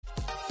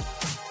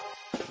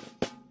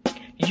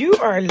You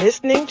are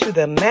listening to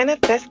the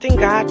Manifesting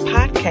God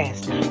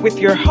podcast with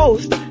your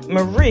host,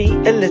 Marie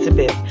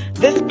Elizabeth.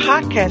 This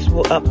podcast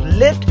will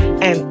uplift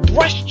and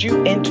thrust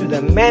you into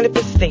the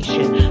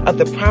manifestation of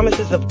the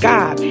promises of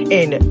God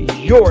in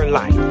your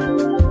life.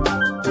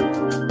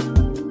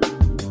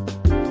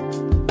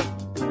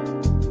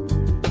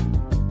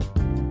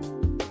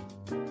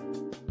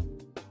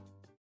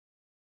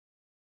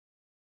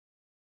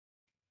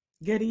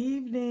 Good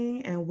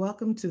evening and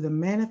welcome to the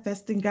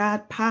Manifesting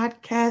God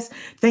podcast.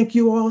 Thank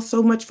you all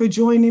so much for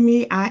joining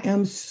me. I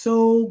am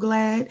so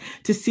glad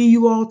to see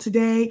you all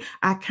today.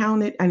 I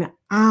count it an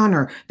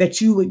honor that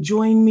you would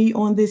join me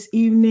on this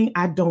evening.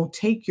 I don't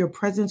take your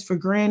presence for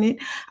granted.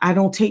 I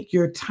don't take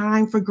your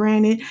time for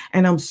granted.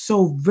 And I'm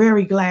so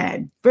very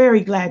glad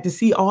to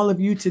see all of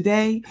you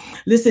today.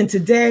 Listen,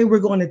 today we're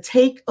going to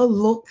take a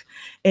look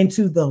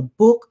into the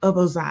book of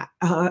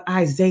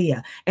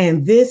Isaiah.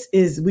 And this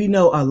is, we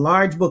know, a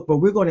large book, but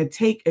we're going to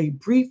take a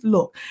brief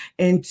look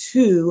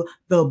into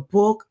the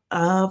book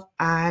of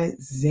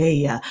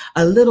Isaiah,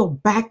 a little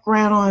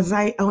background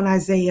on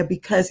Isaiah,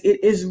 because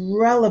it is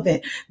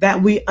relevant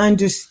that we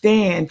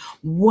understand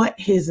what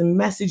his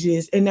message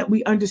is and that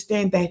we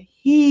understand that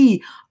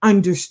he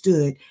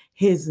understood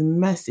his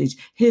message.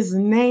 His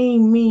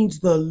name means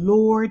the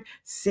Lord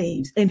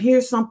saves. And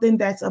here's something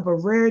that's of a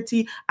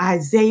rarity.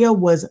 Isaiah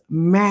was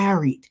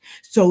married.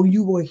 So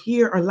you will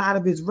hear a lot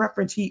of his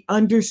reference. He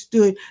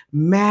understood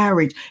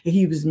marriage.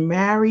 He was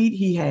married.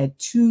 He had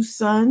 2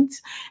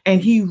 sons,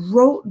 and he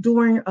wrote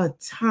during a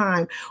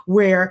time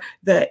where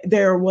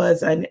there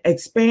was an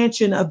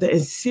expansion of the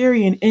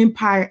Assyrian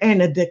Empire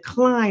and a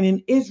decline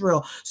in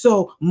Israel.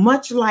 So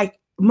much like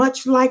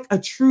a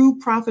true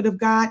prophet of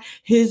God,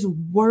 his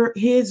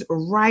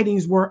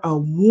writings were a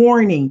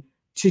warning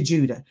to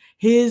Judah.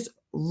 His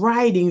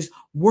writings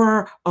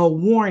were a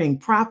warning.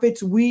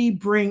 Prophets, we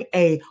bring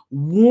a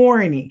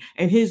warning.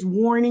 And his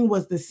warning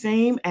was the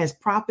same as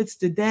prophets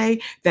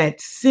today,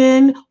 that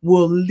sin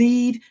will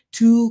lead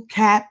to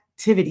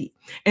captivity.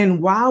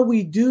 And while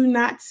we do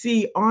not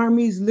see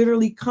armies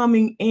literally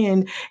coming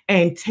in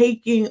and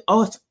taking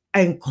us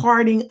and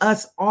carting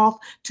us off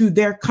to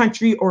their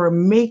country or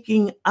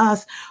making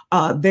us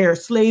their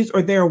slaves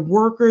or their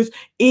workers,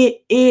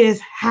 it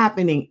is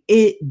happening.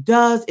 It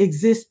does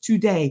exist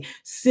today.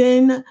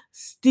 Sin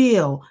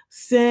still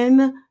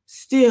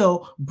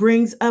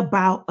brings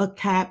about a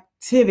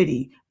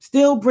captivity.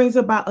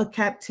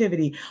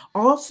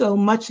 Also,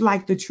 much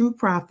like the true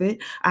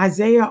prophet,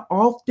 Isaiah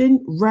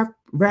often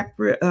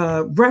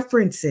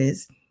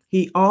references.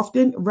 He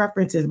often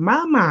references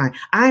my mind.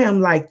 I am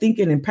like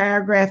thinking in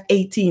paragraph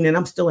 18 and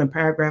I'm still in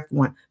paragraph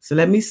 1. So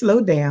let me slow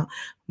down.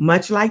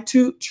 Much like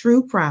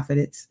true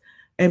prophets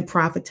and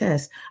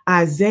prophetess,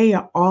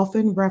 Isaiah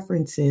often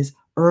references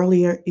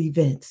earlier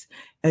events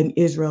in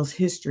Israel's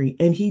history.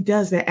 And he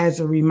does that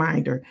as a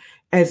reminder.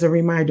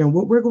 And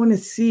what we're going to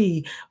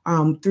see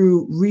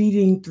through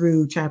reading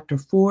through chapter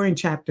 4 and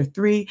chapter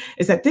 3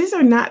 is that these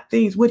are not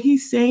things, what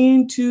he's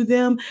saying to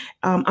them.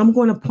 I'm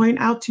going to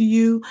point out to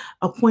you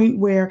a point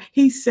where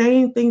he's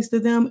saying things to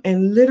them,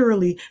 and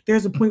literally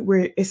there's a point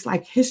where it's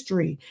like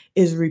history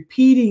is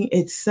repeating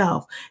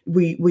itself.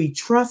 We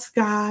trust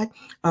God.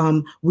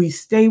 We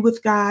stay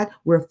with God.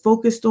 We're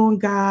focused on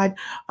God.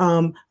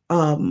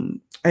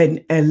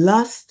 And a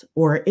lust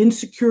or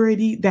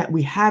insecurity that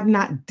we have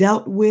not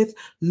dealt with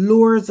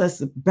lures us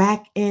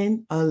back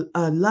in.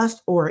 A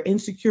lust or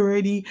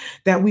insecurity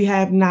that we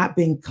have not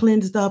been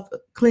cleansed of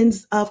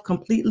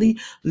completely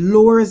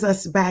lures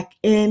us back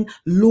in,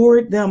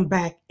 lured them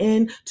back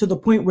in to the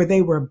point where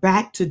they were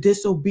back to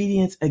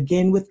disobedience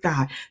again with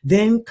God.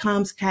 Then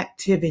comes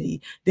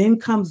captivity. Then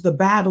comes the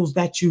battles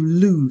that you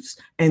lose.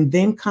 And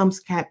then comes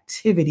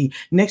captivity.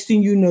 Next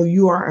thing you know,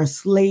 you are a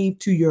slave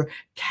to your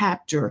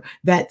captor,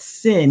 that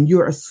sin.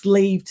 You're a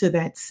slave to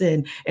that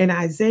sin. And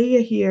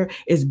Isaiah here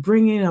is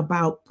bringing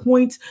about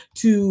points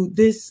to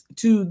this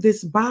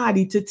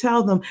body to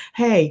tell them,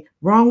 hey,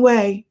 wrong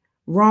way.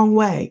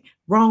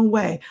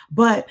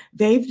 But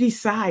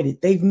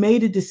they've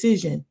made a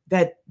decision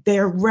that they'd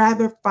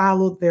rather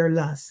follow their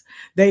lusts.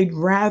 They'd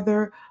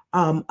rather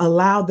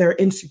allow their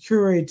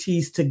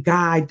insecurities to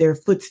guide their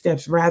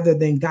footsteps rather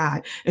than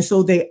God. And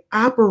so they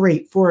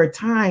operate for a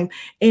time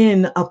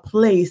in a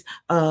place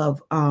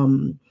of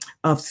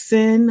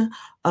sin,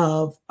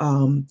 of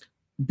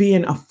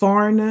being a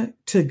foreigner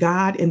to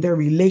God in their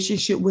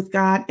relationship with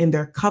God, in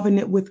their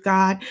covenant with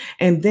God.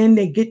 And then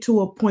they get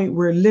to a point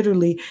where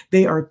literally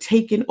they are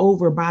taken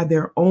over by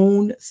their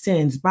own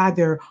sins, by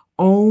their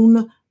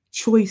own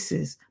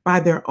choices.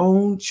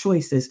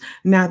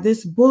 Now,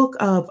 this book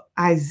of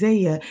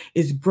Isaiah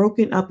is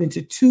broken up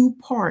into 2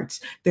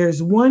 parts.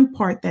 There's one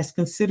part that's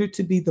considered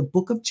to be the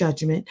book of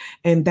judgment,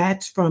 and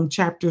that's from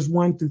chapters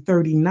 1 through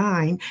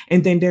 39.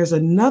 And then there's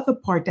another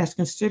part that's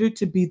considered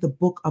to be the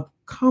book of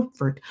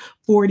comfort,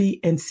 40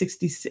 and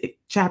 66,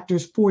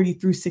 chapters 40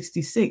 through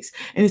 66.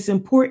 And it's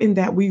important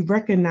that we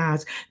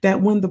recognize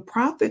that when the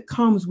prophet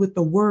comes with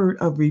a word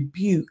of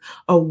rebuke,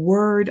 a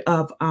word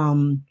of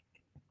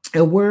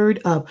a word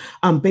of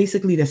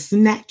basically to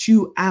snatch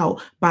you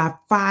out by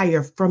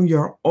fire from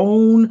your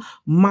own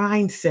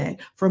mindset,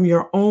 from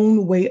your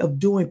own way of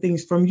doing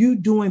things, from you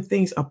doing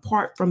things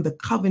apart from the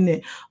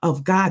covenant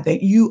of God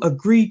that you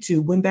agree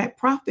to. When that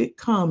prophet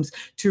comes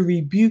to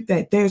rebuke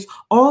that, there's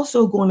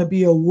also going to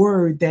be a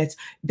word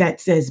that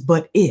says,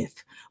 but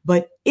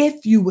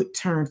if you would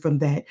turn from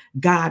that,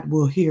 God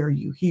will hear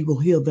you. He will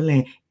heal the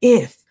land.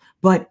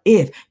 But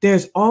if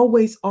there's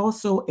always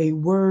also a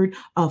word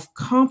of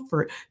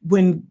comfort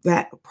when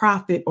that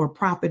prophet or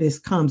prophetess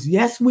comes.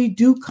 Yes, we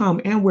do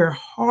come and we're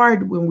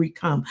hard when we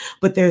come,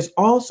 but there's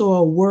also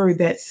a word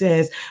that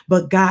says,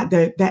 but God,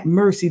 that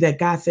mercy that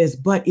God says,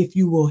 but if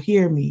you will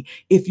hear me,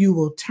 if you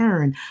will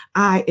turn,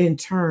 I in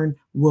turn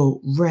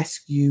will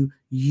rescue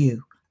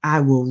you. I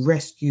will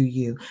rescue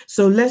you.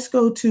 So let's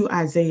go to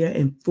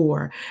Isaiah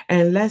 4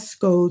 and let's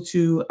go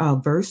to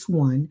verse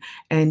 1.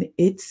 And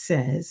it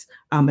says,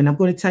 and I'm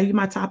going to tell you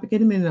my topic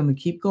in a minute. I'm going to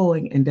keep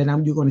going, and then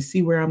you're going to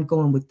see where I'm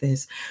going with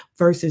this.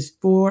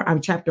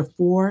 Chapter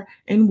 4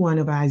 and 1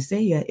 of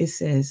Isaiah, it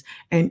says,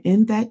 and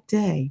in that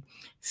day,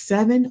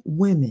 7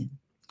 women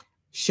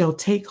shall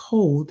take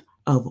hold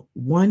of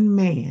one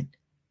man,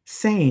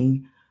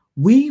 saying,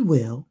 we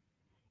will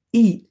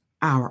eat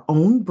our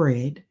own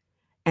bread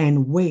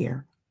and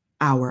wear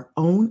our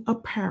own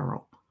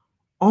apparel.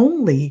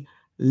 Only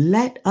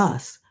let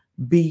us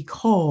be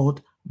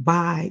called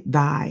by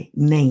thy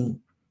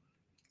name.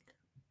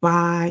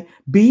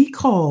 Be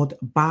called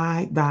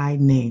by thy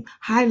name.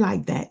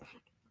 Highlight that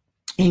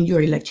in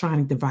your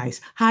electronic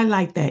device.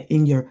 Highlight that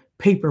in your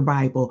paper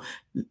Bible.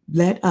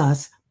 Let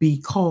us be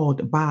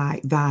called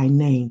by thy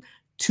name.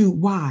 To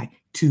why?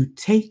 To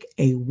take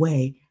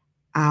away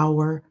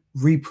our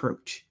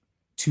reproach.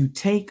 To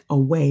take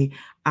away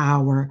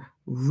our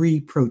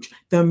reproach.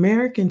 The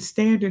American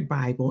Standard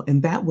Bible,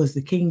 and that was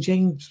the King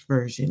James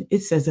Version,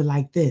 it says it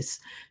like this: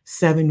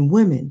 7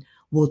 women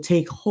will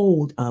take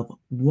hold of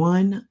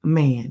one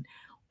man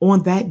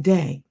on that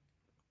day.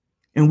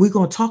 And we're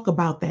going to talk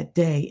about that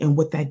day and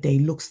what that day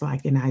looks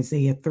like in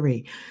Isaiah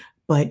 3.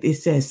 But it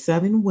says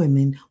 7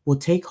 women will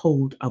take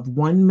hold of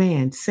one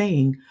man,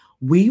 saying,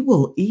 we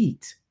will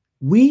eat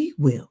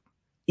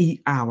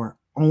our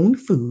own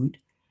food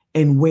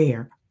and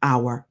wear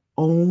our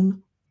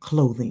own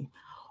clothing.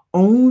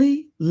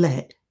 Only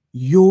let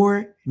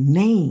your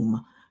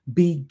name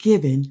be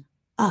given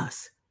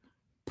us.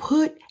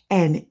 Put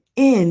an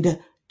end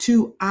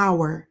to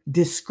our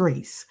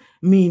disgrace,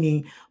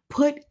 meaning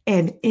put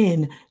an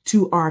end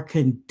to our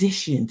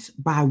conditions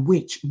by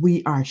which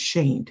we are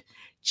shamed.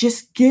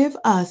 Just give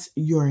us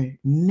your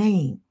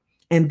name,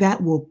 and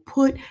that will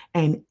put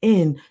an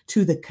end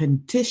to the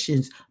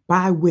conditions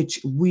by which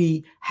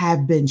we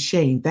have been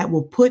shamed. That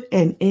will put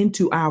an end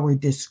to our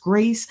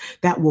disgrace.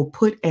 That will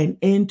put an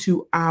end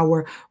to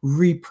our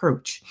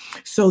reproach.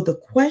 So the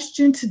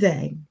question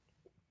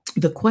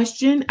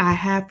I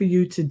have for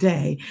you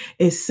today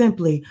is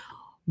simply,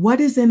 what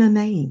is in a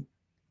name?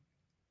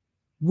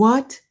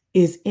 What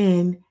is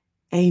in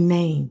a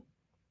name?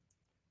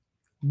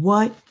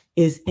 What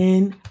is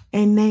in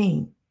a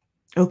name?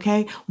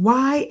 Okay.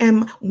 Why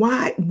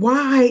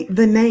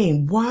the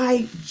name?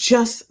 Why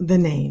just the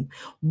name?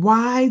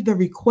 Why the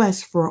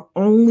request for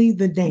only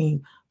the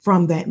name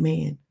from that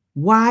man?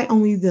 Why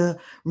only the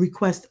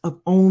request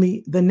of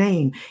only the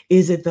name?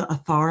 Is it the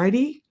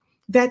authority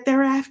that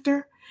they're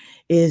after?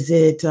 Is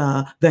it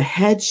the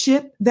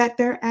headship that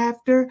they're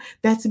after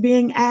that's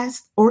being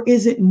asked? Or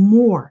is it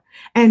more?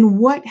 And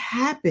what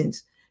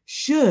happens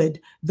should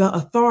the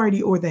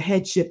authority or the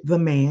headship, the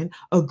man,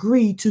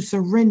 agree to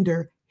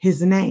surrender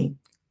his name,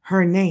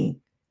 her name?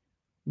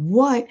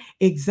 What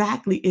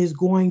exactly is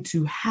going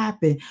to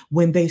happen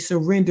when they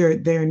surrender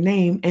their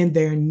name and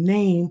their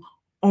name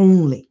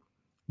only?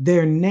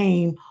 Their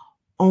name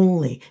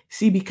only.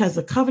 See, because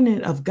the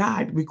covenant of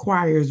God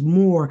requires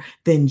more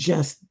than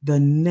just the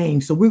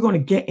name. So we're going to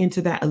get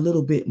into that a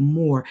little bit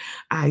more.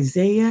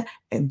 Isaiah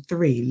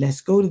 3. Let's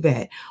go to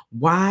that.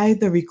 Why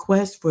the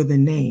request for the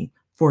name?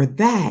 For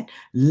that,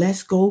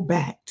 let's go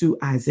back to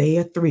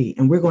Isaiah 3,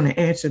 and we're going to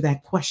answer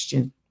that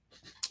question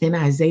in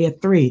Isaiah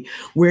 3,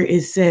 where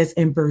it says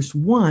in verse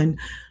 1,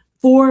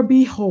 for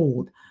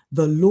behold,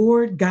 the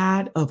Lord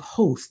God of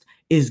hosts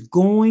is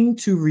going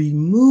to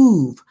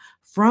remove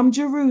from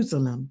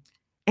Jerusalem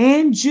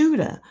and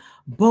Judah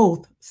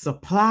both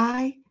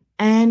supply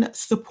and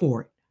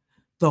support,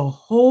 the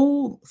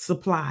whole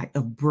supply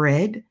of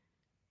bread,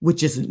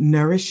 which is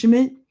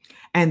nourishment,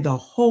 and the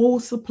whole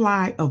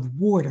supply of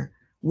water,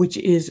 which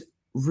is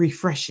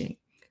refreshing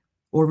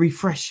or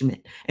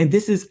refreshment. And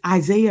this is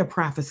Isaiah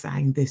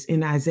prophesying this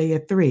in Isaiah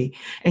 3.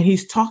 And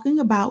he's talking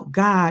about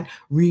God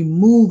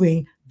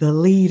removing the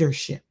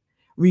leadership,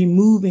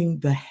 removing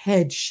the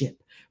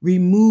headship,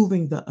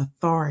 removing the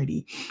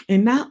authority.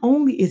 And not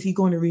only is he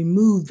going to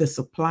remove the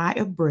supply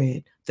of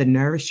bread, the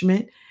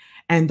nourishment,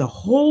 and the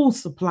whole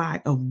supply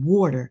of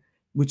water,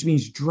 which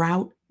means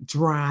drought,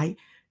 dry.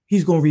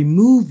 He's going to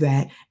remove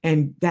that,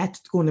 and that's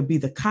going to be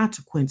the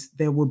consequence.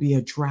 There will be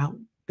a drought.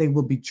 There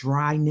will be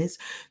dryness.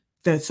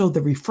 So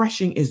the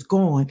refreshing is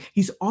gone.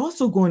 He's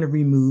also going to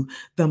remove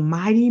the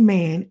mighty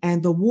man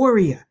and the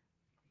warrior.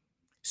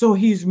 So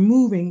he's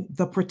removing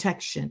the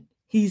protection.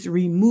 He's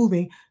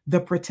removing the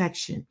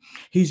protection.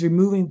 He's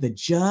removing the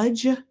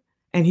judge,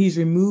 and he's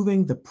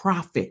removing the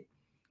prophet,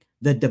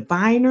 the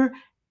diviner,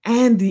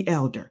 and the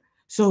elder.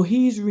 So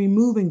he's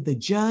removing the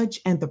judge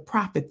and the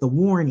prophet, the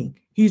warning.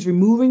 He's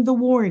removing the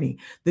warning,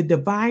 the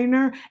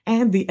diviner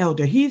and the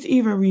elder. He's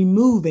even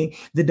removing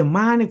the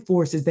demonic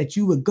forces that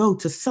you would go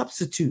to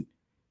substitute.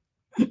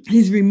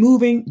 He's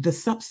removing the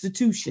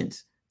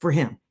substitutions for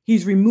him.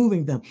 He's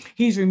removing them.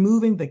 He's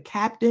removing the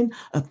captain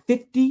of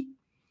 50.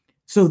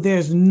 So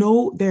there's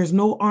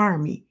no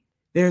army.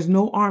 There's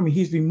no army.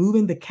 He's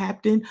removing the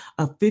captain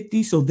of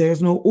 50. So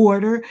there's no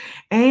order.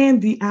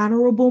 And the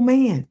honorable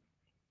man,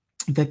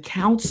 the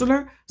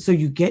counselor. So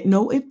you get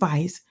no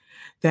advice.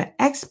 The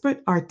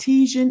expert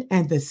artisan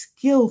and the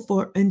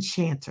skillful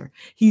enchanter.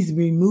 He's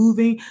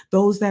removing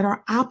those that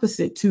are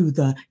opposite to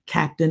the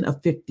captain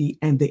of 50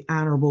 and the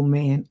honorable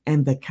man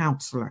and the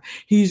counselor.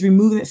 He's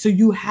removing it. So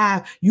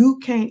you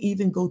can't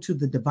even go to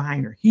the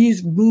diviner.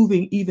 He's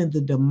moving even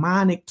the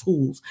demonic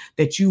tools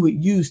that you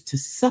would use to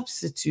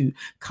substitute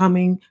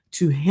coming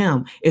to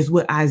him, is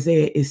what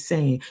Isaiah is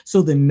saying.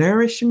 So the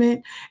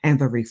nourishment and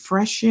the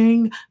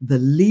refreshing, the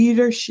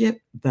leadership,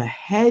 the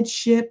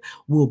headship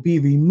will be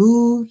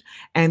removed.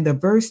 And the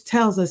verse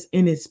tells us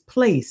in its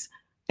place.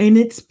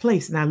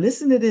 Now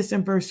listen to this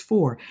in verse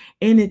 4,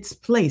 in its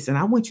place. And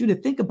I want you to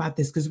think about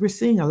this, because we're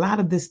seeing a lot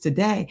of this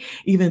today.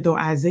 Even though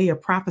Isaiah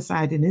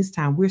prophesied in his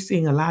time, we're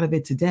seeing a lot of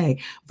it today.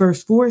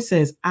 Verse 4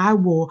 says,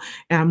 I'm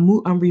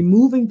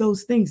removing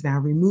those things now,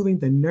 removing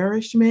the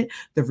nourishment,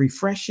 the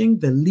refreshing,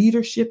 the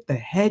leadership, the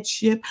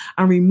headship.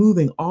 I'm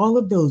removing all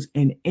of those.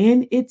 And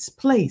in its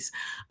place,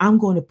 I'm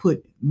going to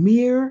put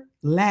mere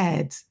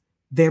lads,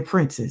 their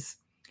princes,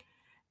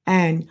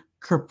 and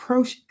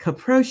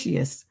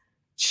capricious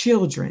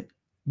children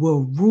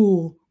will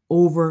rule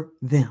over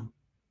them.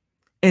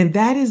 And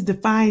that is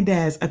defined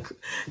as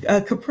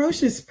a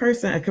capricious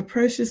person. A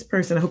capricious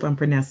person, I hope I'm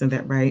pronouncing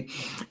that right,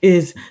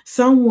 is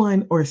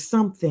someone or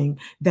something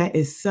that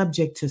is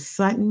subject to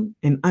sudden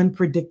and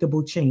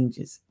unpredictable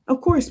changes.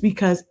 Of course,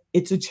 because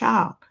it's a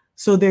child.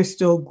 So they're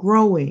still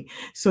growing.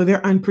 So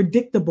they're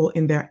unpredictable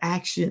in their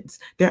actions.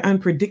 They're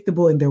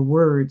unpredictable in their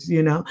words.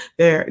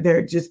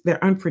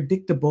 They're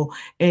unpredictable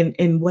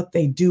in what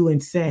they do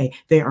and say.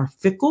 They are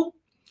fickle,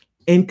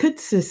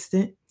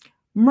 inconsistent,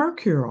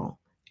 mercurial,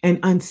 and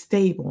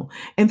unstable.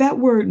 And that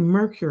word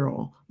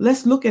mercurial,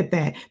 let's look at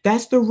that.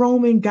 That's the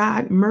Roman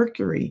god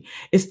Mercury.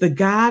 It's the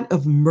god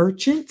of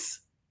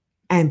merchants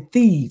and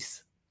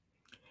thieves.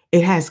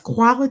 It has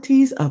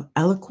qualities of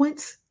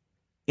eloquence,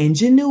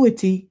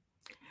 ingenuity,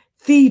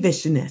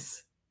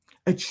 thievishness,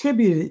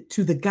 attributed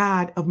to the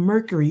god of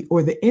Mercury,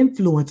 or the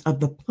influence of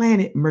the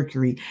planet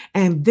Mercury.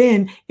 And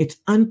then it's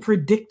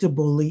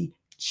unpredictably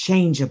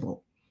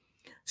changeable.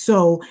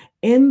 So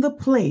in the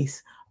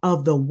place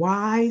of the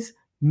wise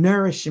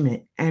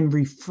nourishment and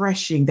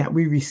refreshing that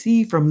we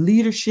receive from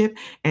leadership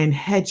and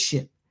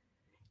headship,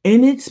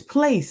 in its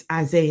place,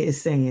 Isaiah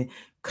is saying,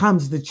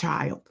 comes the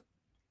child.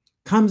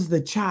 Comes the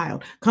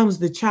child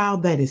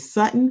that is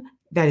sudden,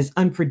 that is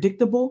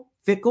unpredictable,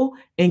 fickle,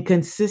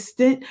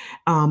 inconsistent,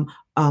 a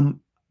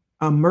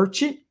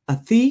merchant, a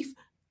thief,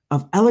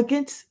 of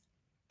elegance,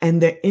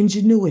 and their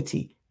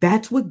ingenuity.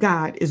 That's what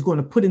God is going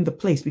to put into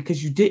place,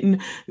 because you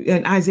didn't,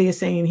 and Isaiah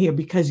saying here,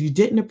 because you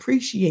didn't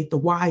appreciate the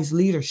wise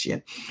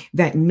leadership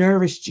that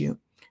nourished you,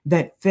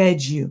 that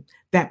fed you,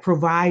 that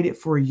provided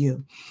for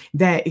you,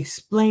 that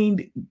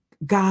explained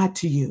God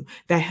to you,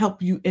 that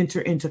helped you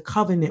enter into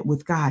covenant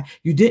with God.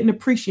 You didn't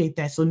appreciate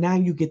that. So now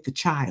you get the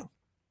child.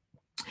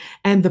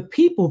 And the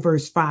people,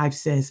 verse 5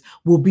 says,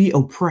 will be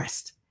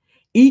oppressed,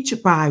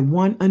 each by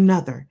one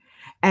another,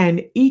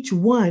 and each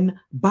one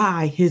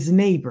by his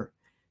neighbor.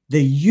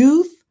 The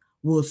youth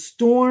will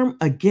storm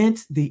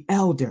against the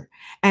elder,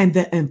 and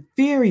the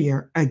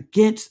inferior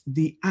against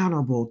the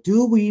honorable.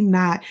 Do we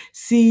not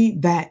see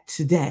that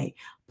today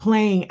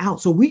playing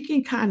out? So we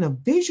can kind of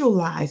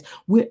visualize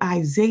what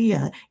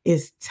Isaiah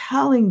is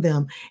telling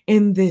them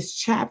in this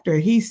chapter.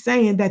 He's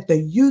saying that the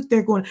youth,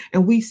 they're going,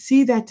 and we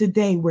see that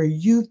today, where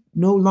youth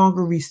no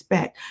longer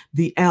respect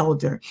the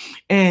elder,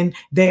 and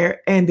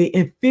the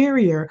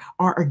inferior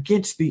are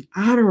against the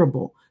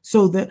honorable.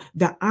 So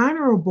the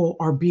honorable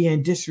are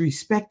being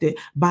disrespected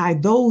by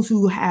those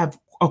who have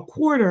a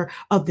quarter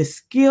of the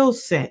skill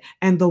set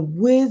and the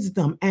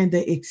wisdom and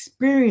the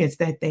experience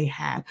that they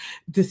have.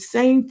 The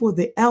same for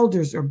the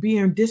elders are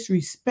being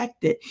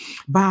disrespected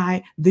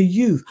by the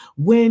youth.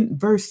 When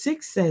verse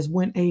 6 says,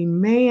 when a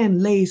man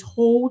lays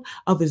hold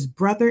of his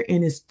brother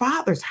in his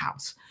father's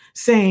house,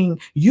 saying,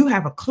 you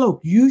have a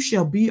cloak, you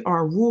shall be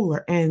our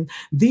ruler, and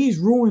these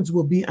ruins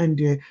will be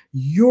under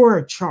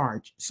your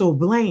charge. So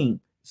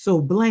blame.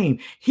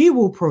 He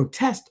will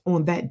protest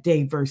on that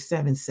day, verse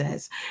 7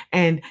 says,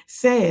 and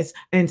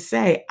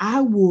say,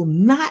 I will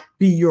not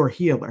be your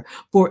healer,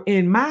 for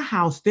in my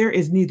house there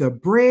is neither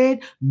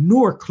bread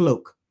nor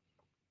cloak.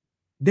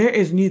 There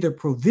is neither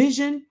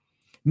provision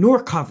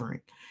nor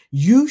covering.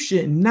 You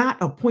should not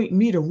appoint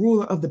me the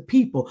ruler of the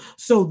people.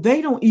 So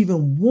they don't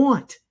even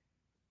want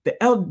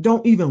the elder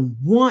don't even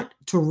want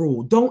to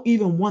rule, don't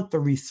even want the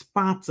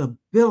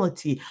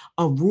responsibility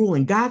of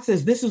ruling. God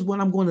says, this is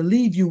what I'm going to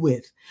leave you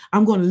with.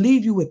 I'm going to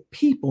leave you with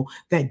people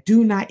that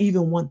do not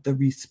even want the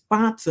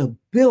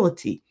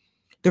responsibility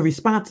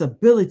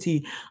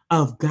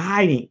of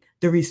guiding,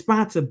 the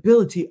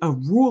responsibility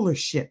of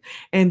rulership.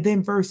 And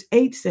then verse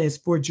 8 says,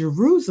 for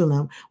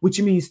Jerusalem, which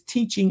means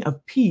teaching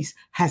of peace,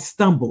 has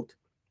stumbled.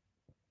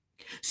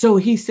 So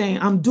he's saying,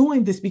 I'm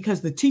doing this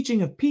because the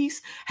teaching of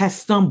peace has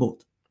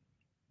stumbled.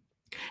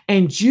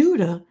 And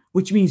Judah,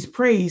 which means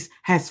praise,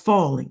 has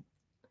fallen.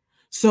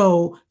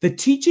 So the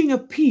teaching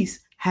of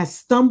peace has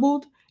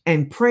stumbled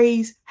and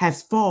praise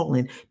has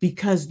fallen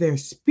because their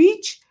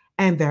speech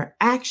and their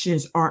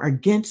actions are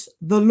against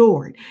the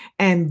Lord.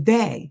 And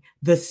the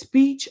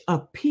speech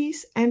of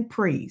peace and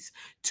praise,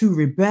 to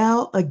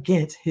rebel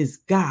against his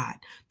God,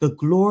 the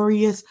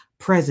glorious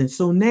presence.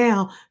 So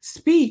now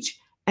speech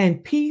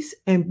and peace,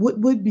 and what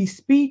would be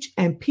speech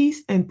and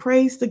peace and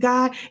praise to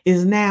God,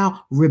 is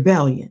now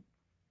rebellion.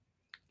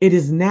 It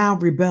is now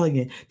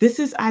rebellion. This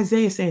is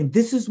Isaiah saying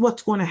this is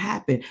what's going to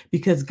happen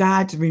because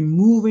God's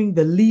removing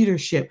the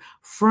leadership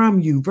from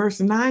you. Verse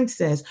 9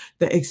 says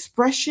the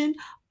expression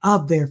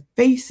of their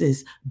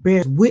faces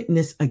bears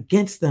witness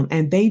against them,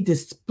 and they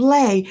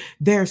display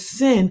their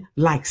sin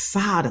like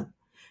Sodom.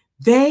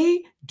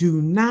 They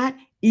do not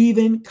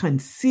even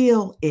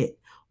conceal it.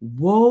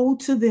 Woe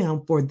to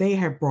them, for they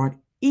have brought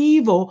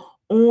evil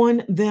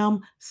on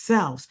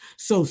themselves.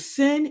 So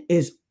sin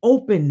is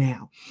open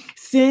now.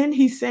 Sin,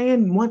 he's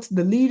saying, once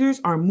the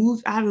leaders are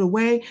moved out of the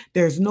way,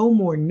 there's no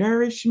more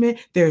nourishment.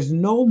 There's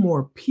no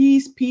more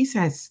peace. Peace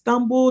has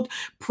stumbled.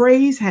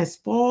 Praise has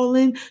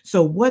fallen.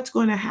 So what's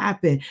going to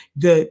happen?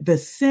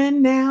 The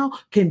sin now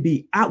can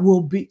be out,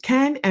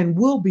 can and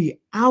will be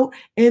out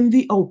in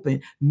the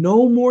open.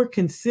 No more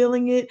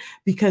concealing it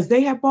because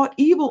they have brought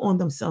evil on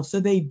themselves. So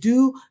they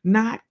do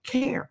not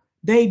care.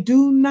 They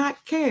do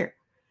not care.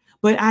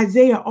 But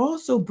Isaiah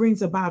also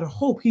brings about a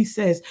hope. He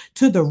says,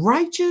 to the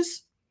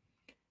righteous,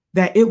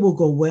 that it will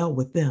go well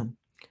with them,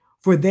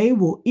 for they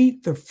will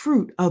eat the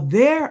fruit of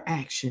their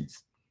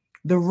actions.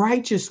 The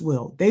righteous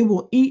will. They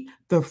will eat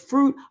the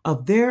fruit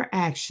of their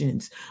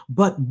actions.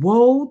 But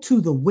woe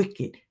to the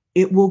wicked.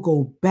 It will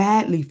go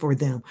badly for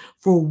them,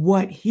 for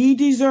what he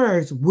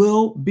deserves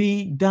will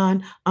be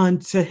done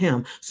unto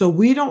him. So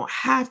we don't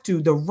have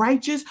to, the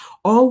righteous,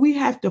 all we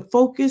have to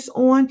focus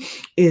on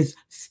is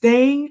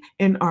staying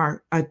in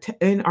our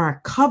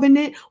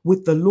covenant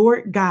with the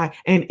Lord God,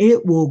 and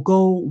it will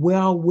go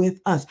well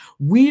with us.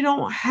 We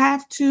don't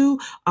have to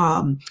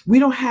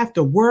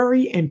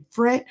worry and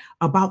fret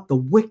about the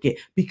wicked,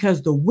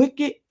 because the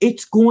wicked,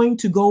 it's going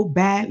to go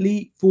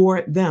badly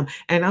for them.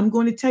 And I'm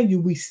going to tell you,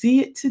 we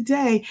see it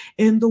today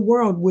in the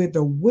world where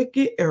the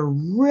wicked are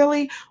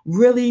really,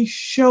 really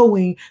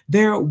showing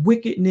their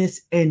wickedness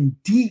in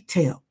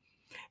detail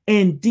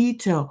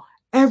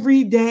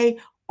every day,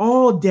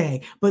 all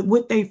day. But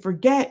what they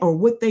forget or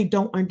what they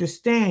don't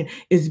understand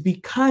is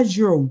because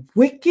you're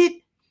wicked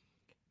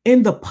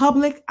in the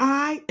public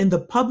eye,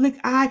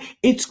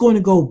 it's going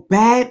to go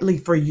badly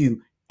for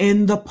you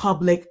in the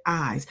public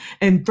eyes.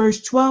 And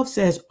verse 12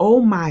 says,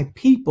 oh, my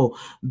people,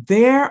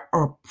 their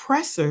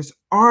oppressors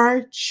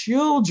are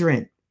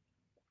children,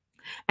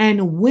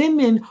 and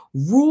women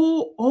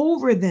rule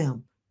over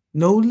them.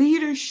 No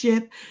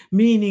leadership,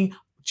 meaning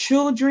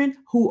children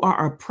who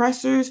are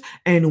oppressors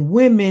and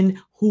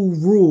women who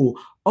rule.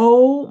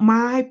 Oh,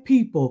 my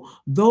people,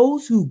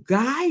 those who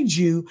guide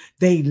you,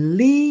 they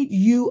lead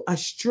you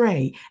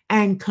astray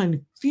and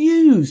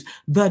confuse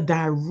the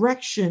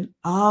direction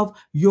of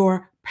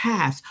your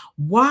path.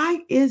 Why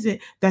is it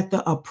that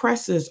the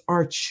oppressors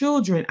are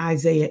children,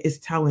 Isaiah is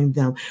telling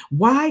them?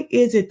 Why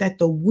is it that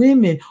the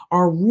women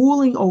are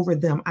ruling over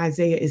them,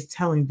 Isaiah is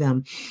telling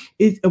them?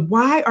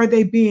 Why are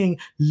they being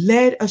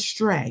led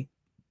astray?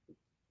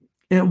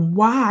 And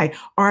why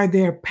are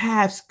their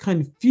paths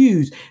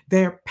confused?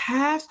 Their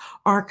paths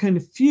are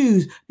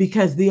confused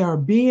because they are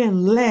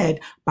being led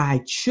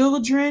by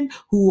children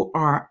who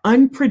are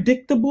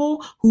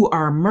unpredictable, who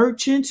are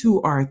merchants,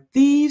 who are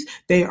thieves.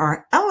 They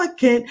are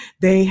elegant.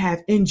 They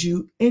have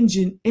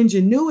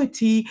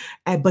ingenuity,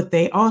 but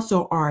they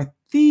also are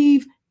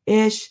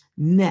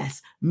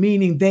thievishness,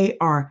 meaning they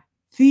are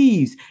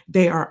thieves.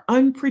 They are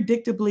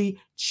unpredictably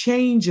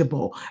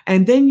changeable.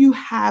 And then you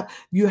have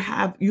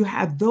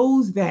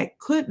those that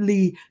could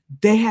lead.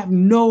 They have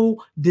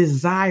no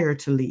desire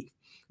to lead.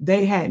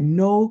 They had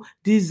no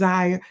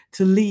desire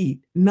to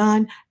lead,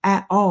 none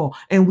at all.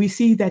 And we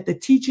see that the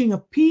teaching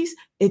of peace,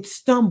 it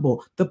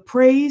stumbled. The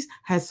praise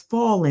has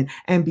fallen.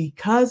 And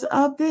because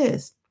of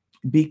this,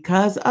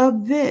 because the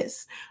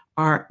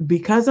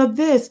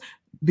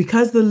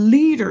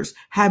leaders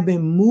have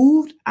been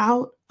moved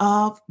out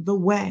of the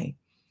way,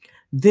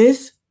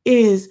 this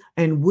is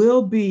and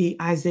will be,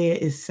 Isaiah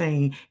is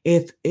saying,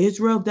 if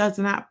Israel does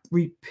not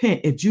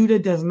repent, if Judah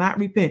does not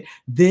repent,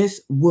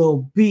 this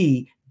will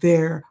be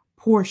their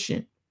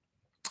portion.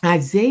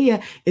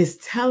 Isaiah is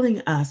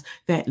telling us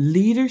that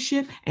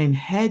leadership and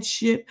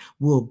headship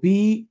will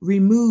be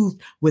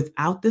removed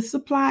without the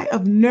supply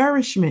of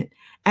nourishment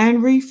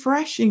and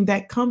refreshing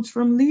that comes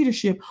from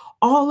leadership.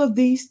 All of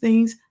these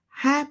things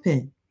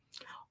happen.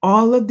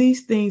 All of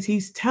these things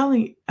he's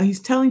telling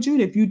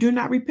Judah, if you do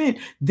not repent,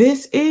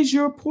 this is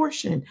your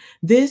portion.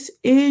 This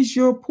is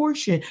your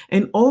portion.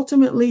 And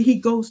ultimately he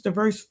goes to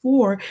verse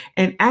 4,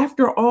 and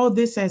after all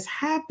this has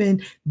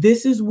happened,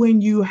 this is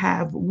when you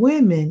have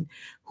women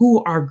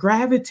who are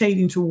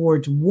gravitating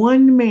towards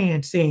one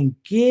man saying,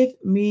 give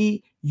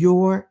me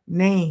your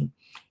name.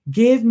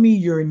 Give me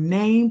your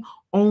name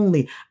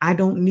only. I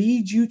don't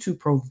need you to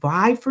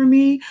provide for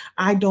me.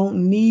 I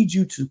don't need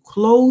you to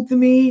clothe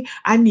me.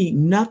 I need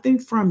nothing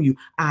from you.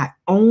 I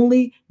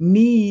only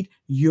need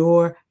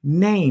your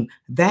name.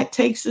 That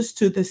takes us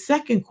to the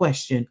second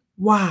question.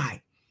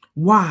 Why?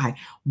 Why?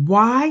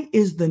 Why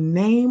is the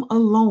name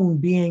alone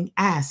being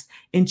asked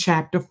in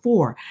chapter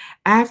 4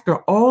 after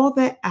all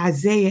that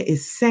Isaiah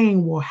is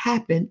saying will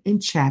happen in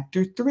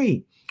chapter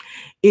 3?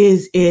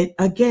 Is it,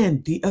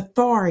 again, the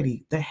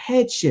authority, the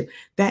headship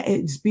that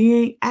is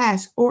being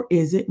asked, or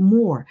is it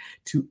more?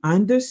 To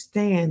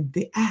understand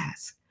the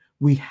ask,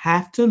 we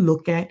have to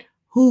look at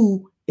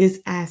who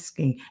is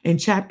asking. And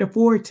chapter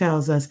 4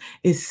 tells us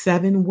it's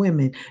 7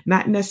 women.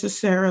 Not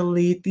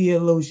necessarily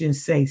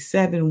theologians say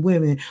 7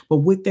 women, but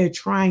what they're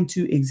trying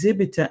to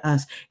exhibit to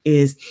us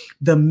is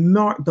the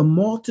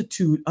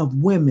multitude of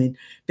women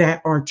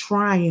that are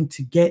trying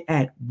to get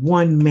at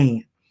one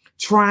man,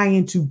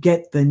 trying to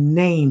get the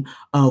name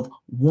of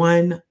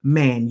one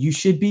man. You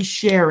should be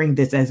sharing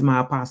this, as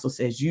my apostle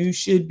says. You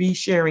should be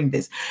sharing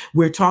this.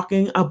 We're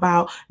talking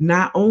about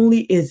not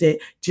only is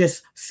it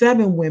just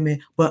 7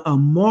 women, but a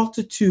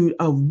multitude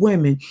of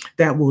women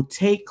that will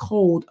take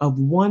hold of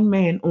one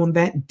man on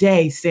that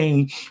day,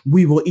 saying,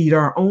 we will eat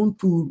our own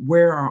food,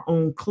 wear our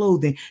own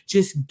clothing.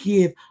 Just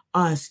give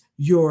us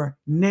your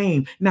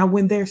name. Now,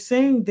 when they're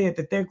saying there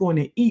that they're going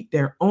to eat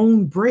their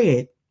own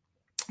bread,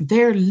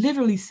 they're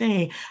literally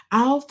saying,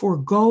 I'll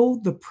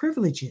forego the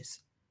privileges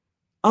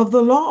of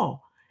the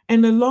law.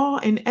 And the law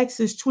in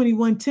Exodus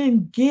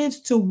 21:10 gives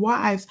to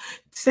wives,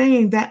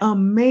 saying that a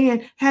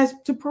man has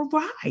to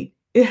provide.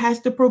 It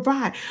has to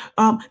provide.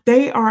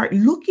 They are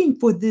looking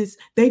for this.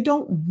 They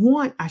don't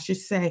want, I should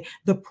say,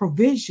 the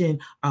provision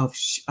of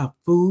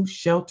food,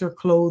 shelter,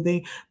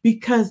 clothing,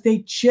 because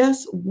they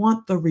just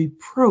want the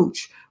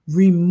reproach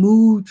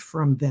removed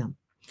from them,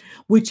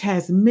 which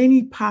has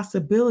many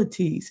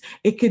possibilities.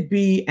 It could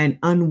be an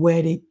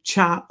unwedded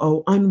child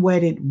or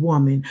unwedded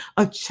woman,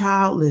 a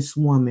childless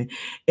woman,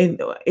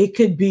 and it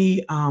could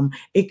be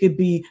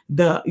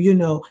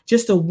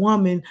just a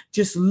woman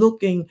just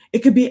looking. It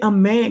could be a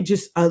man,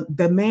 just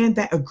the man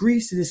that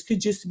agrees to this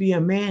could just be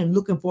a man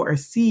looking for a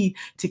seed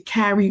to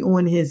carry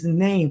on his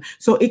name.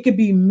 So it could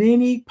be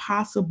many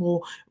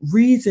possible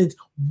reasons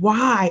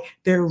why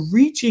they're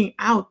reaching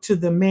out to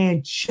the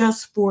man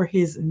just for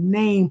his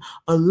name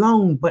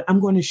alone. But I'm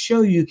going to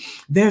show you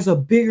there's a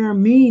bigger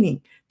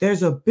meaning.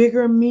 There's a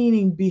bigger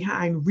meaning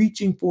behind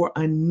reaching for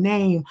a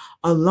name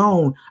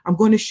alone. I'm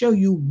going to show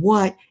you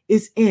what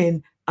is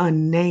in a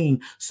name.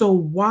 So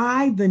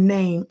why the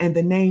name and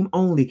the name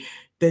only?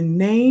 The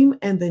name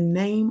and the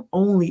name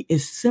only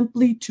is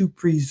simply to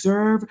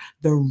preserve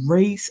the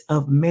race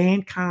of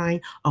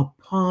mankind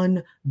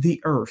upon the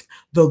earth.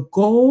 The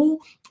goal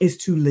is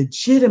to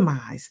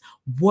legitimize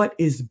what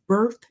is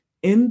birthed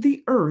in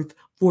the earth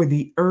for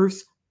the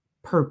earth's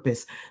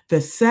purpose.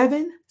 The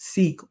 7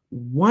 seek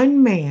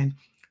one man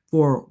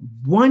for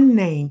one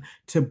name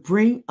to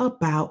bring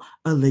about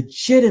a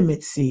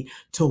legitimacy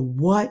to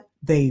what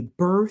they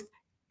birth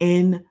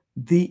in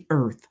the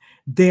earth.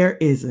 There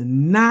is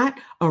not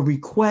a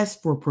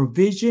request for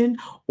provision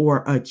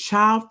or a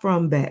child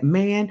from that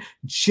man,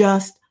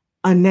 just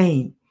a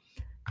name,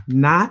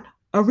 not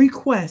a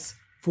request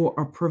for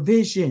a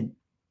provision.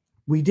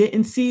 We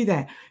didn't see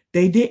that.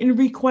 They didn't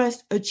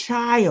request a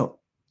child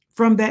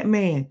from that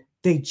man.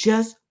 They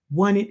just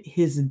wanted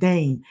his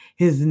name.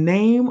 His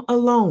name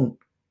alone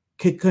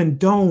could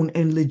condone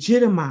and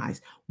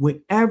legitimize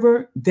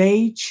whatever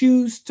they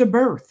choose to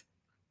birth.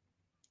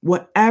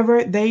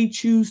 Whatever they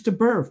choose to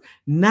birth,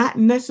 not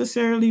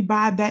necessarily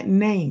by that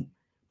name,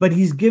 but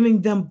he's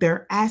giving them,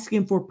 they're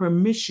asking for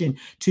permission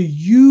to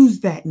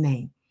use that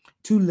name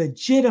to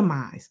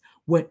legitimize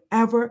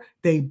whatever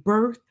they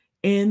birth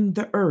in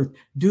the earth.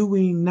 Do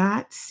we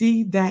not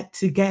see that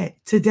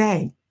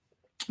today?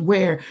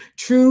 Where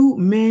true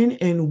men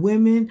and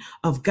women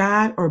of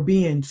God are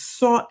being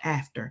sought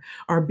after,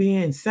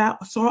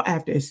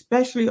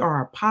 especially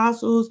our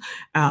apostles,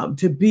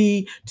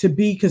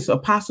 because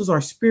apostles are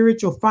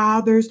spiritual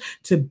fathers,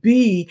 to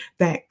be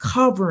that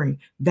covering,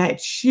 that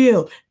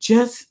shield.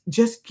 Just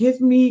give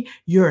me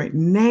your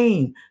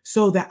name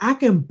so that I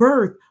can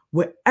birth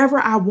whatever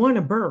I want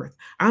to birth.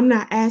 I'm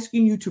not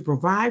asking you to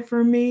provide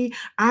for me.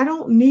 I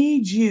don't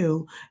need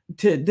you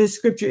to, this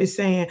scripture is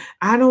saying,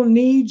 I don't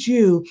need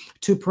you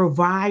to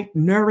provide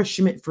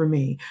nourishment for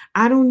me.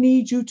 I don't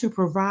need you to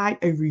provide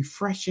a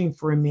refreshing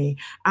for me.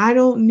 I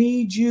don't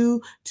need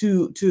you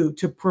to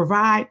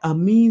provide a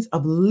means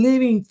of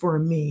living for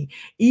me,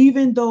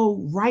 even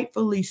though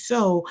rightfully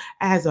so,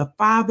 as a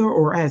father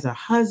or as a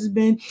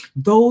husband,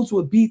 those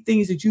would be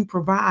things that you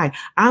provide.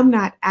 I'm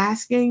not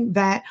asking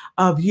that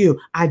of you.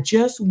 I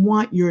just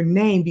want your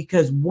name,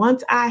 because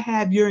once I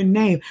have your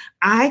name,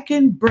 I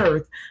can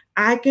birth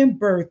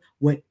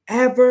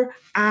whatever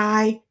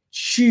I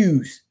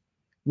choose,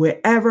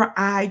 wherever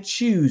I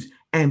choose,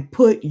 and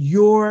put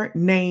your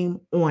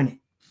name on it.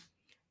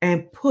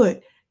 And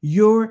put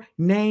your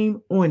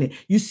name on it.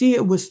 You see,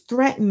 it was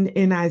threatened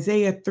in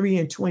Isaiah 3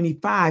 and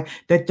 25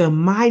 that the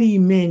mighty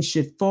men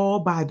should fall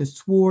by the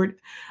sword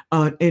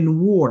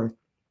in war.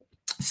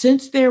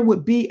 Since there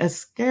would be a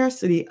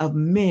scarcity of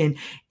men,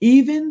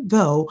 even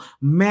though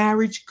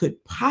marriage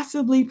could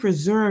possibly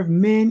preserve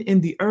men in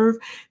the earth,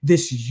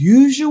 this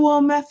usual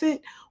method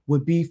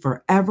would be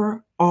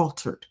forever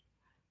altered.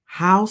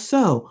 How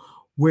so?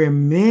 Where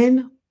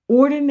men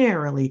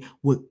ordinarily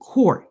would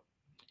court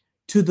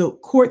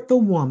the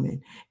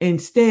woman,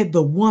 instead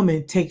the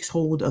woman takes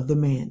hold of the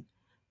man,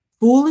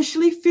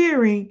 foolishly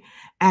fearing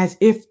as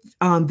if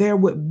there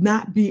would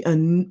not be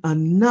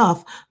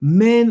enough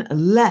men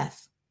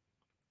left,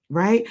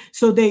 right?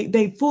 So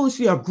they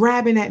foolishly are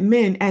grabbing at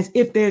men as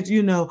if there's,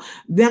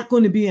 not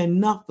going to be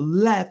enough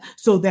left,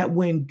 so that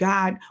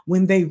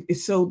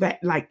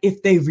like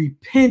if they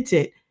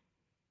repented,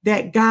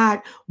 that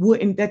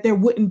there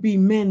wouldn't be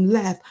men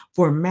left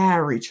for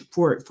marriage,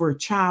 for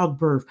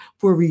childbirth,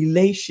 for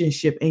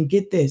relationship, and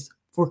get this,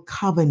 for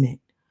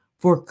covenant,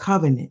 for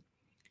covenant,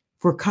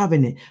 for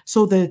covenant.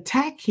 So the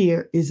attack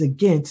here is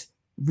against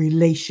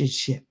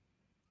relationship.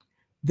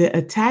 The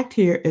attack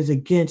here is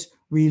against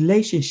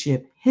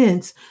relationship.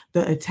 Hence,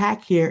 the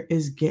attack here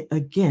is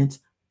against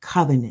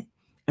covenant,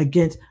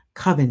 against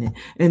covenant.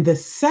 And the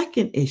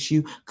second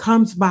issue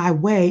comes by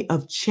way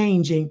of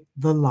changing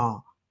the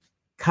law.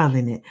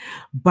 Covenant.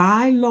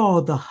 By law,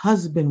 the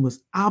husband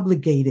was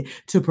obligated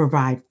to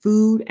provide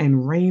food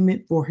and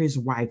raiment for his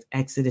wife,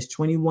 Exodus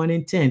 21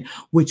 and 10,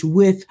 which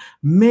with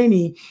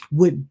many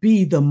would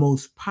be the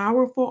most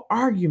powerful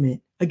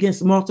argument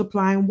against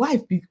multiplying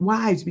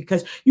wives,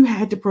 because you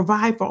had to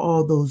provide for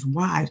all those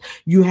wives.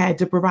 You had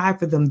to provide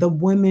for them. The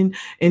women,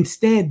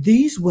 instead,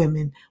 these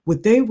women,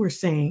 what they were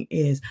saying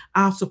is,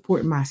 I'll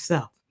support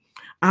myself.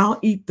 I'll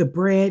eat the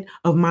bread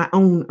of my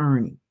own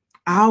earning.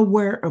 I'll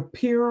wear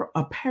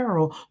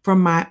apparel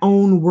from my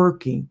own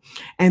working,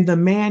 and the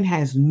man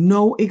has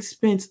no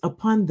expense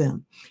upon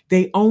them.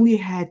 They only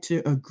had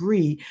to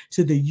agree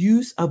to the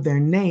use of their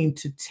name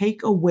to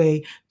take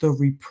away the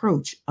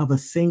reproach of a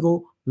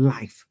single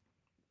life.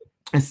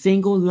 A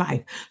single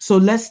life. So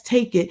let's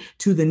take it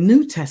to the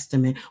New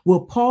Testament,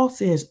 where Paul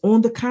says,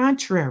 on the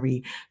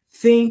contrary,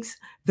 thinks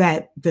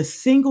that the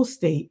single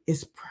state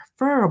is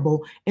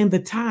preferable in the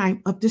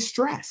time of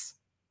distress.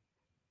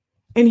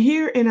 And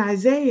here in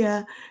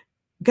Isaiah,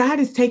 God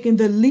is taking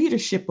the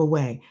leadership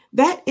away.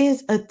 That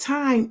is a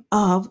time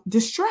of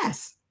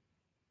distress.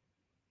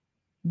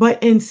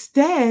 But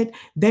instead,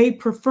 they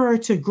prefer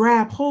to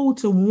grab hold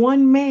to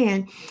one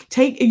man.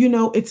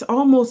 It's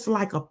almost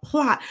like a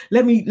plot.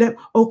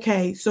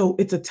 Okay, so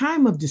it's a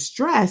time of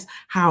distress.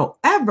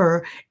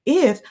 However,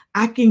 if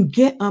I can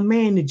get a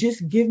man to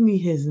just give me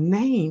his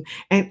name,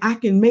 and I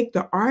can make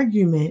the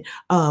argument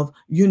of,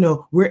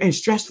 we're in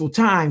stressful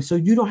times, so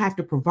you don't have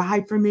to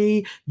provide for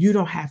me. You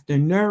don't have to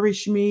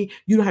nourish me.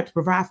 You don't have to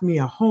provide for me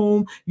a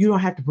home. You don't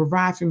have to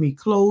provide for me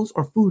clothes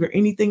or food or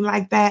anything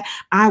like that.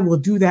 I will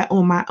do that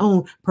on my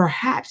own.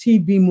 Perhaps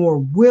he'd be more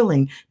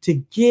willing to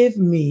give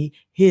me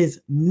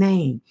his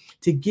name,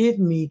 to give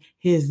me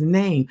his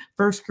name.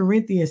 1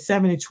 Corinthians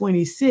 7 and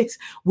 26,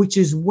 which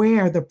is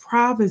where the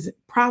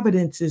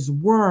providences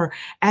were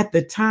at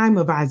the time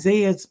of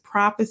Isaiah's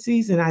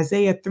prophecies in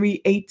Isaiah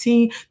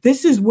 3:18.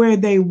 This is where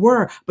they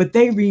were, but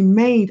they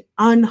remained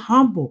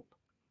unhumbled.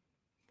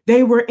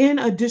 They were in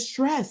a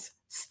distressed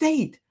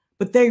state,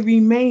 but they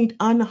remained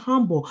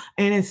unhumble.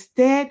 And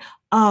instead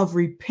of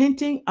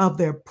repenting of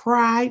their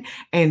pride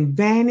and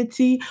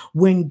vanity,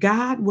 when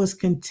God was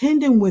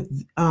contending with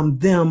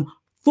them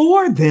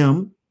for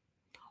them,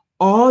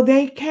 all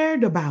they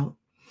cared about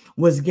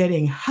was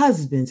getting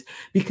husbands,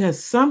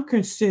 because some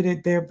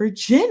considered their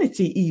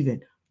virginity even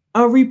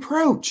a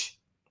reproach.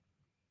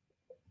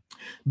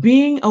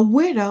 Being a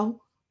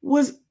widow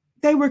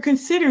they were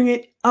considering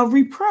it a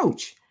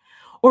reproach.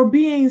 Or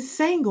being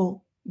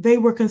single, they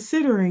were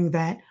considering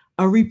that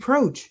a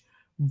reproach.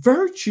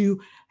 Virtue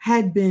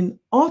had been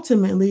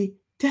ultimately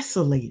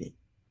desolated.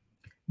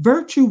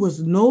 Virtue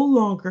was no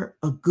longer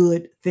a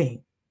good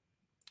thing.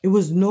 It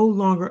was no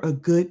longer a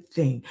good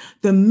thing.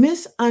 The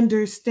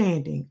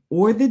misunderstanding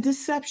or the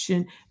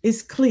deception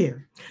is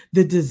clear.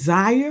 The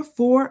desire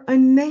for a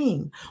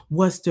name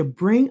was to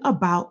bring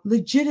about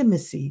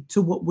legitimacy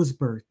to what was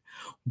birthed.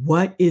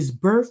 What is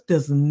birthed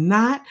does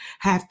not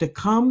have to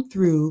come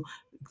through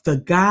the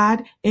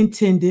God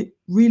intended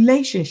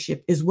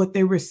relationship, is what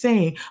they were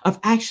saying, of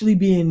actually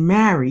being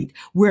married,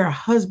 where a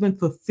husband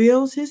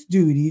fulfills his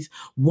duties,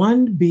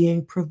 one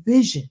being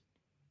provision.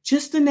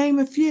 Just to name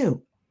a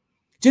few.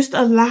 Just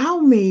allow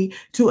me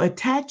to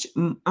attach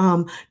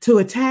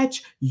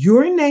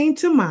your name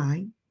to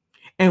mine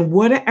and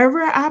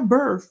whatever I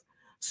birth,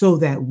 so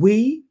that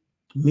me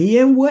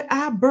and what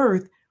I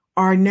birth,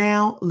 are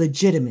now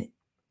legitimate.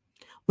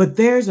 But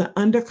there's an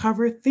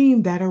undercover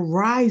theme that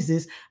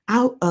arises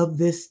out of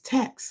this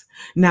text.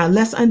 Now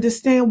let's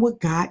understand what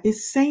God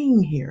is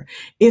saying here.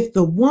 If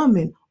the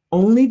woman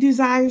only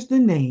desires the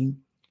name,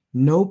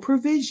 no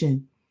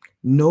provision,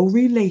 no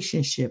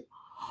relationship,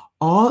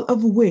 all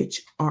of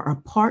which are a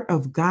part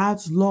of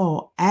God's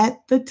law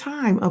at the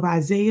time of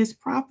Isaiah's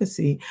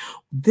prophecy,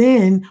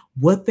 then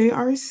what they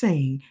are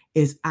saying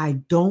is, I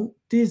don't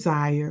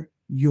desire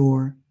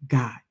your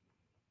God.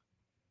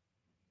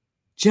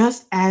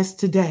 Just as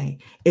today,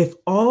 if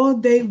all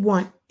they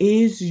want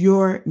is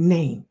your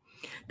name,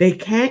 they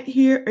can't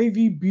hear a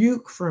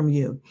rebuke from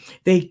you.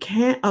 They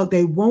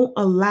won't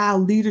allow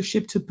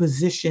leadership to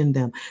position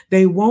them.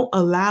 They won't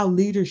allow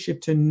leadership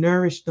to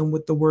nourish them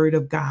with the word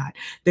of God.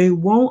 They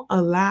won't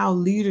allow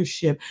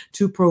leadership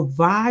to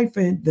provide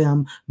for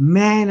them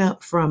manna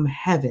from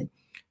heaven.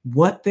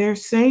 What they're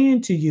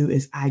saying to you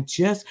is, I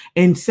just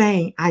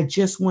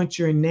want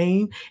your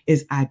name,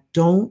 is, I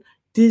don't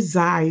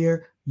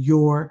desire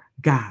your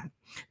God.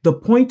 The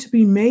point to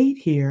be made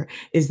here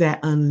is that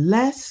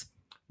unless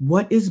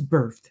what is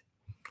birthed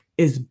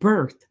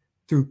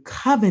through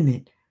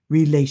covenant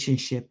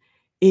relationship,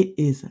 it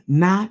is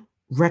not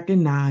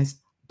recognized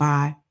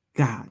by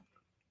God.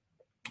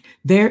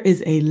 There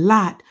is a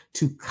lot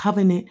to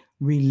covenant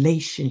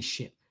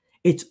relationship.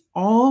 It's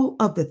all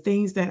of the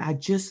things that I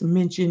just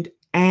mentioned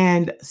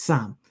and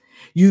some.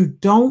 You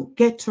don't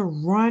get to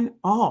run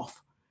off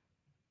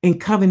in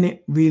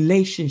covenant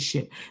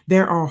relationship.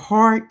 There are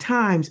hard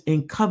times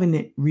in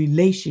covenant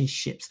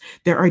relationships.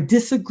 There are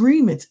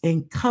disagreements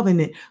in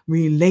covenant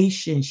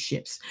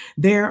relationships.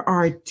 There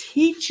are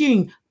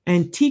teaching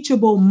and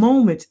teachable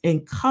moments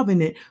in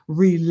covenant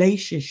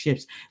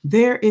relationships.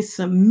 There is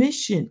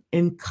submission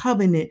in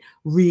covenant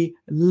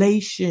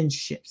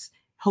relationships.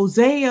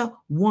 Hosea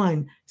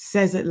 1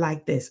 says it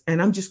like this,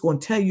 and I'm just going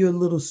to tell you a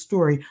little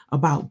story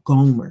about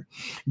Gomer.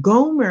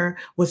 Gomer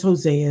was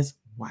Hosea's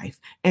wife,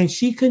 and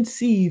she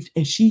conceived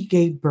and she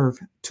gave birth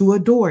to a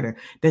daughter.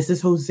 This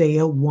is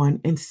Hosea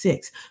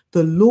 1:6.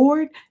 The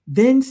Lord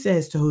then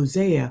says to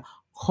Hosea,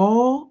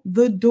 call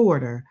the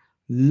daughter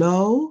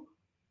Lo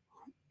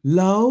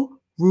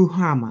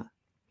Ruhamah,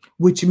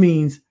 which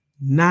means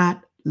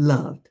not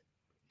loved.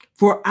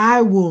 For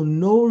I will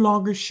no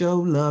longer show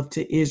love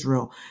to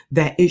Israel,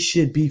 that it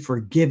should be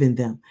forgiven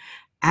them.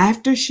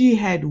 After she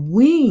had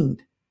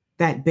weaned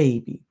that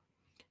baby,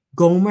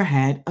 Gomer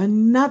had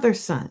another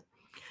son.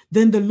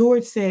 Then the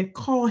Lord said,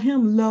 call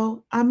him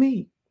Lo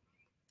Ami,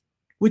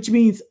 which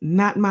means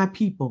not my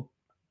people.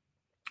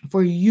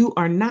 For you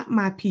are not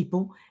my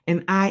people,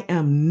 and I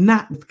am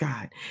not with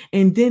God.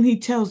 And then he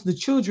tells the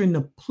children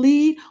to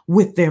plead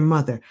with their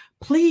mother.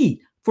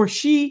 Plead, for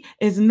she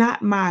is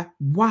not my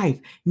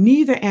wife,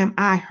 neither am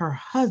I her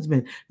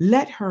husband.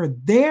 Let her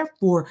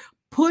therefore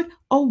put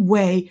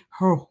away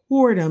her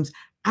whoredoms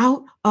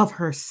out of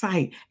her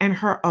sight, and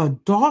her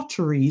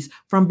adulteries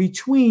from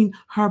between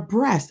her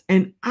breasts,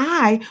 and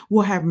I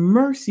will have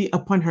mercy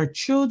upon her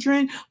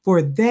children,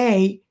 for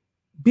they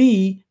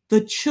be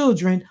the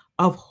children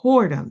of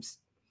whoredoms.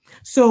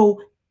 So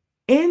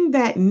in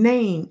that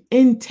name,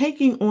 in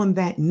taking on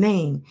that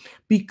name,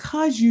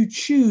 because you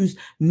choose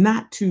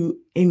not to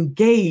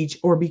engage,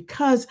 or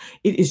because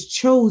it is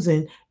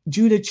chosen,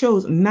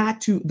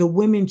 the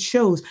women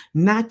chose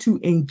not to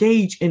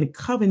engage in a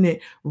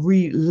covenant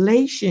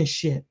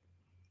relationship.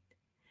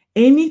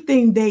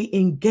 Anything they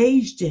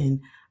engaged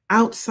in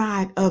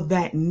outside of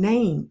that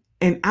name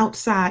and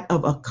outside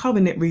of a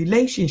covenant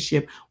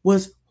relationship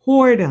was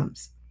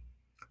whoredoms.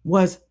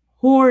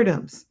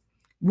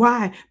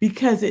 Why?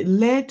 Because it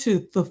led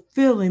to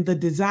fulfilling the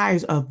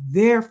desires of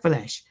their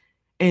flesh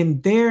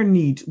and their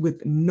needs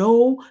with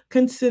no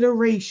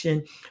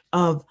consideration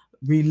of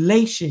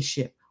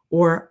relationship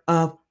or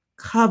of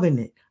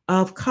covenant.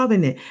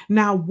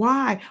 Now,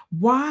 why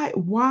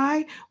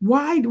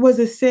was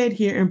it said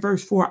here in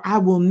verse 4, I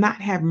will not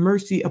have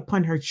mercy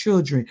upon her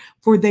children,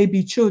 for they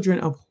be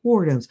children of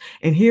whoredoms?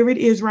 And here it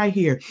is right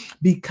here,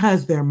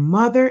 because their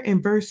mother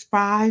in verse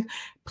 5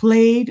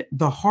 played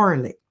the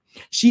harlot.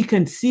 She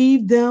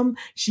conceived them.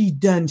 She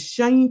done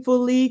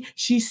shamefully.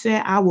 She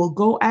said, I will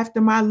go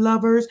after my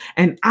lovers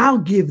and I'll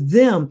give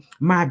them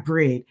my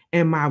bread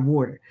and my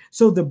water.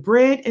 So the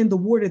bread and the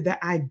water that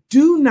I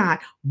do not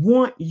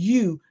want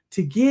you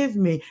to give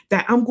me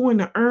that I'm going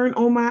to earn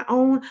on my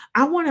own,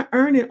 I want to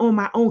earn it on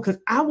my own because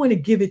I want to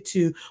give it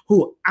to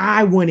who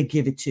I want to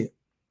give it to,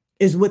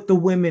 is what the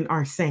women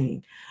are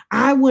saying.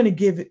 I want to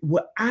give it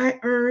what I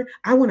earn.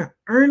 I want to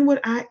earn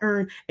what I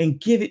earn and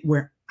give it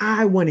where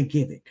I want to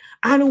give it.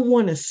 I don't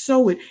want to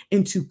sow it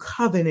into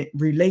covenant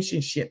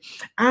relationship.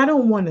 I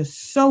don't want to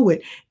sow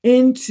it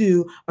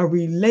into a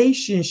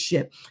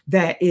relationship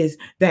that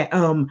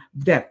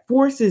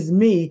forces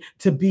me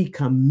to be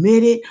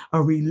committed,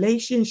 a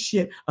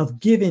relationship of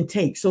give and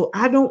take. So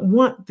I don't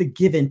want the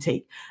give and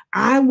take.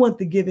 I want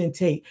the give and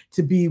take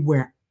to be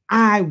where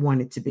I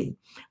want it to be.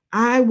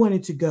 I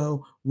wanted to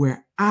go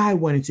where I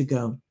wanted to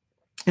go.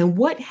 And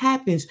what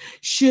happens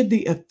should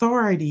the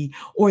authority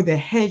or the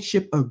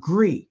headship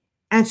agree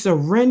and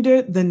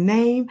surrender the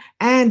name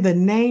and the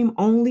name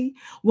only?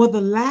 Well,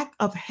 the lack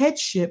of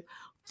headship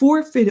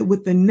forfeited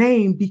with the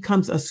name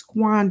becomes a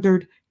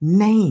squandered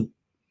name.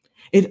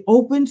 It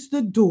opens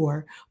the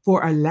door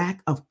for a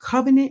lack of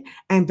covenant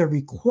and the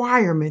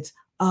requirements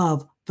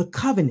of the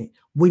covenant.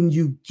 When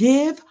you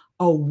give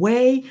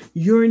away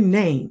your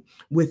name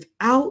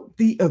without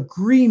the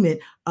agreement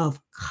of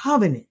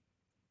covenant,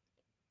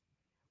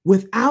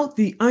 without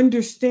the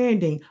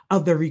understanding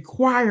of the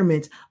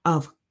requirements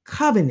of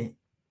covenant,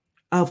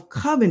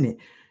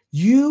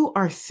 you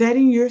are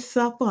setting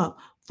yourself up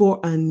for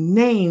a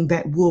name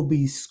that will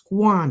be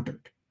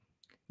squandered.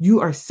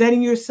 You are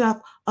setting yourself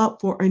up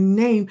for a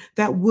name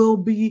that will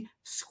be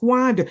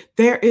squandered.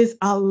 There is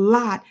a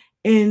lot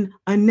in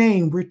a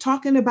name. We're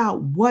talking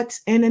about what's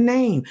in a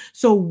name.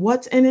 So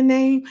what's in a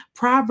name?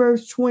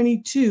 Proverbs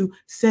 22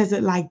 says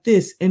it like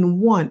this. In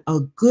one, a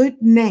good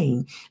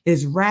name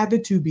is rather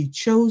to be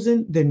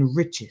chosen than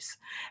riches,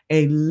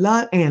 a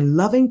love and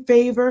loving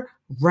favor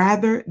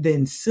rather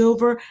than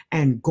silver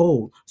and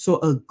gold. So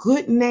a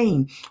good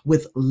name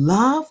with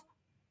love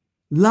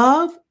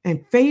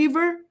and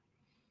favor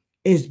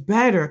is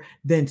better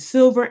than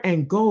silver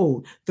and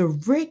gold. The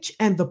rich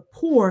and the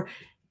poor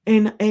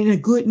in a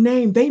good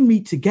name, they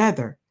meet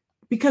together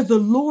because the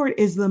Lord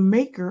is the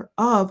maker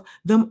of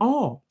them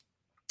all.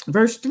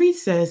 Verse 3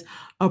 says,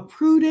 a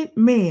prudent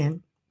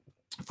man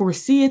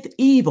foreseeth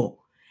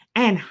evil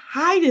and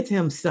hideth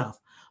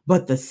himself,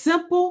 but the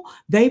simple,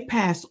 they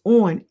pass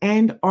on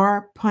and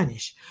are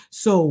punished.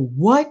 So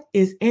what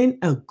is in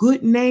a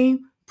good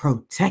name?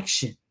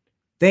 Protection.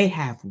 They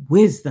have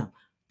wisdom.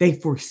 They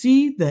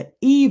foresee the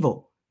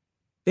evil.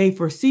 They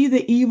foresee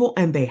the evil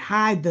and they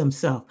hide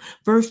themselves.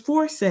 Verse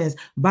 4 says,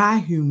 by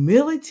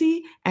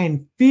humility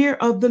and fear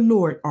of the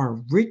Lord are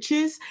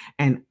riches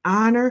and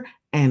honor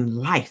and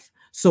life.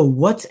 So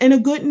what's in a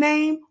good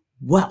name?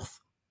 Wealth.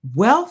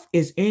 Wealth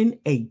is in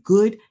a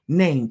good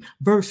name.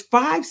 Verse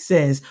 5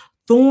 says,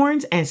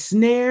 thorns and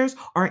snares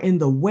are in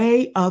the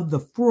way of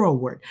the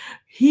froward.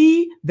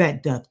 He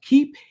that doth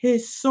keep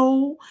his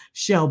soul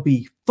shall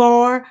be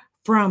far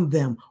from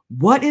them.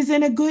 What is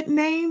in a good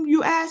name,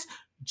 you ask?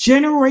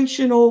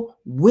 Generational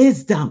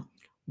wisdom.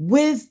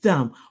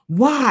 Wisdom.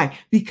 Why?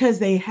 Because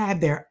they have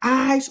their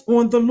eyes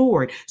on the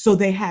Lord. So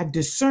they have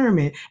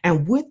discernment.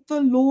 And with the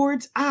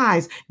Lord's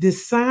eyes,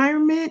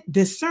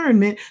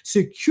 discernment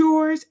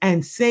secures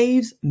and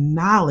saves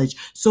knowledge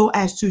so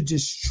as to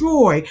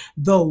destroy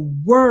the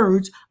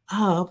words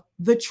of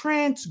the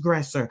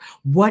transgressor.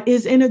 What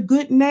is in a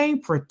good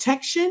name?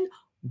 Protection,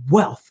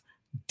 wealth,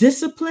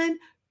 discipline,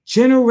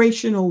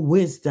 generational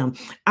wisdom.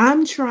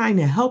 I'm trying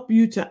to help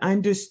you to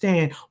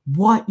understand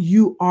what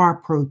you are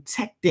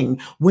protecting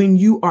when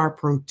you are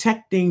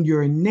protecting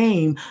your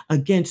name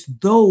against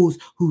those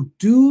who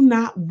do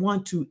not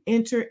want to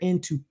enter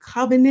into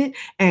covenant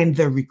and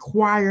the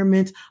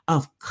requirements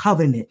of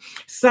covenant.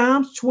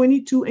 Psalms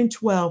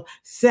 22:12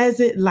 says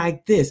it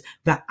like this: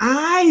 the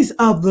eyes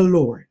of the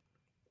Lord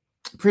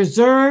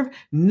preserve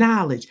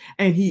knowledge,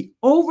 and he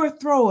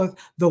overthroweth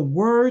the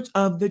words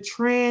of the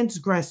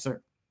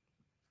transgressor.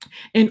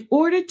 In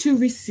order to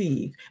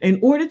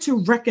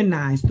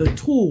recognize the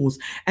tools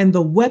and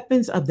the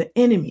weapons of the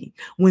enemy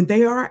when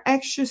they are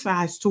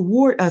exercised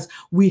toward us,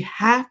 we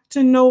have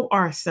to know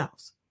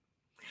ourselves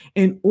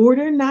in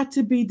order not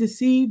to be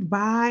deceived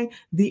by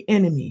the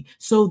enemy,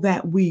 so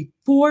that we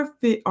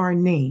forfeit our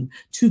name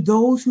to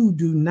those who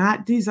do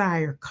not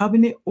desire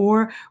covenant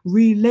or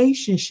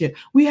relationship.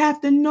 We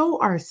have to know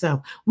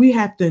ourselves. We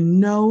have to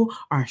know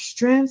our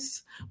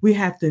strengths. We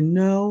have to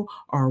know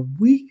our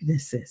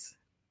weaknesses.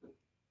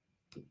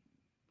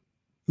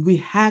 We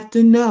have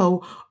to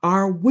know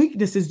our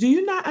weaknesses. Do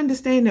you not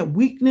understand that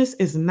weakness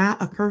is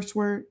not a curse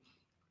word?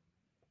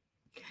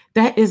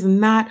 That is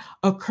not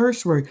a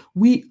curse word.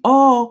 We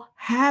all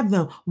have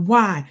them.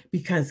 Why?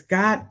 Because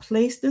God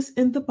placed us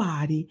in the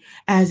body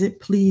as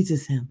it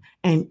pleases him.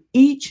 And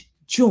each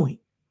joint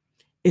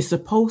is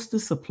supposed to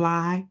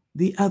supply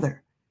the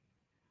other.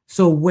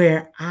 So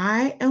where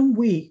I am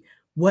weak,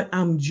 what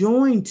I'm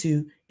joined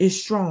to is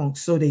strong.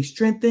 So they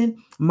strengthen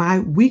my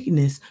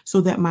weakness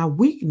so that my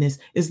weakness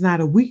is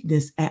not a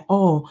weakness at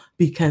all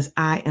because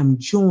I am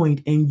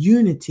joined in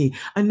unity.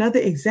 Another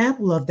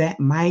example of that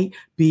might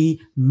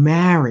be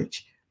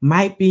marriage.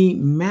 might be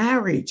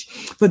marriage.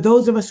 For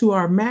those of us who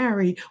are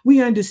married,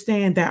 we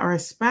understand that our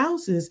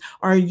spouses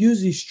are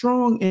usually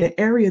strong in an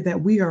area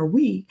that we are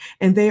weak,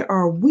 and they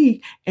are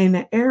weak in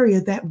an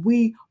area that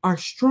we are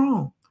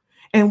strong.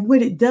 And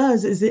what it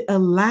does is it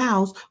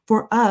allows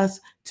for us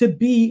to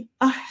be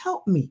a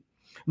helpmeet.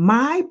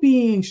 My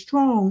being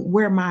strong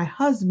where my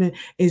husband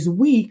is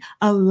weak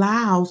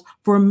allows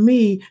for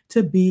me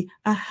to be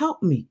a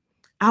helpmeet.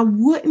 I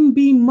wouldn't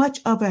be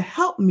much of a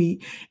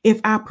helpmeet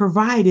if I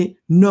provided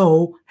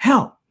no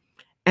help.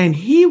 And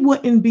he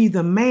wouldn't be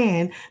the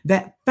man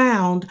that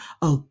found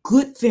a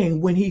good thing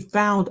when he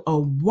found a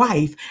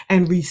wife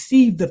and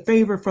received the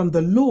favor from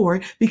the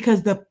Lord,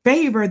 because the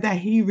favor that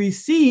he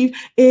received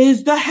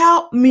is the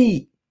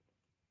helpmeet.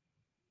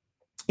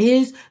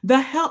 He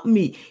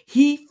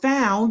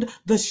found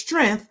the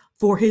strength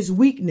for his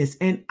weakness.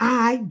 And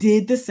I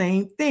did the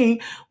same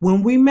thing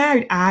when we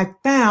married. I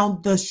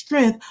found the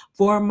strength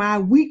for my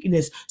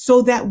weakness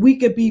so that we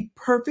could be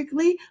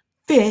perfectly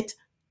fit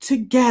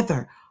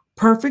together,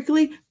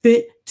 perfectly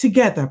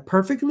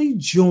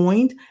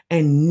joined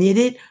and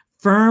knitted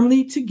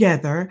firmly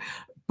together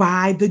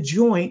by the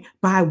joint,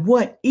 by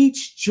what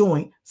each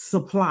joint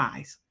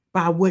supplies.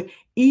 Why?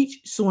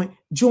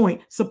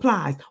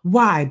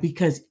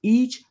 Because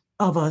each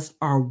of us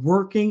are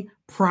working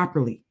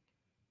properly.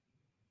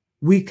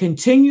 We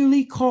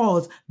continually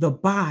cause the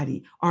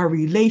body, our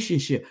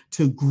relationship,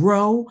 to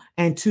grow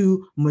and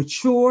to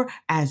mature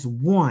as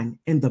one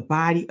in the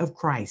body of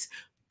Christ.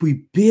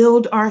 We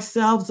build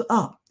ourselves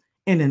up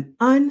in an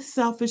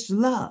unselfish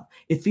love,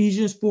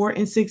 Ephesians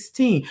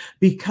 4:16,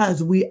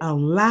 because we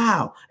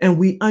allow and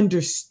we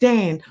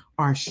understand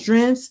our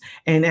strengths,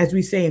 and as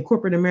we say in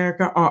corporate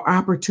America, our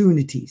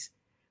opportunities.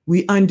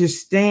 We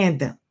understand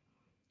them.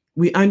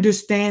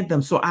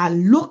 So I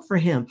look for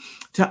him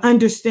to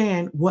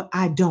understand what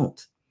I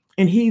don't.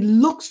 And he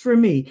looks for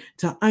me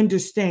to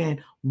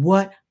understand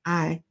what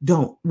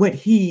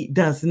he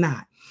does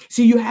not.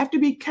 So you have to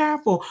be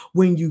careful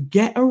when you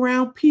get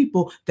around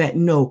people that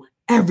know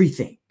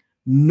everything.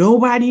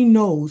 Nobody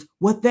knows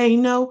what they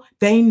know.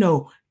 They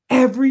know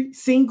every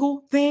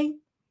single thing.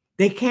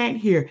 They can't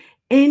hear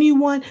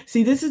anyone.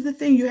 See, this is the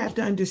thing you have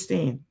to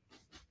understand.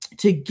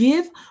 To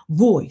give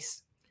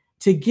voice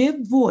to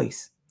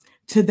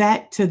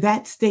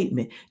that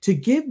statement, to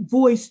give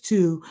voice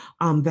to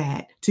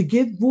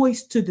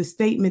the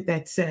statement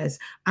that says,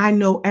 I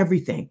know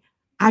everything.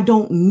 I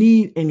don't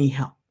need any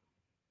help.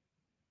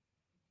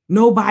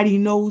 Nobody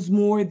knows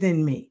more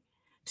than me.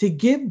 To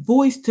give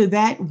voice to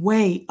that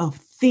way of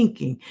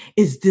thinking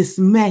is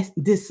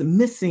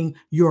dismissing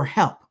your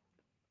help.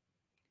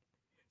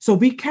 So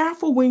be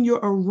careful when you're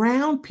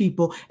around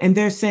people and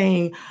they're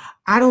saying,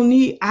 I don't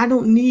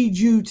need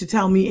you to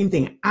tell me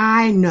anything.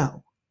 I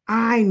know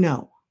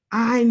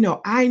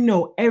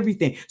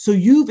everything. So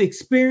you've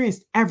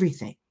experienced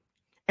everything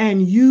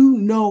and you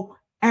know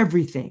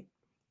everything.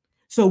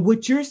 So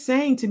what you're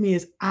saying to me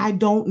is, I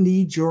don't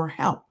need your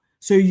help.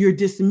 So you're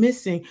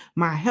dismissing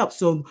my help.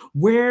 So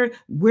where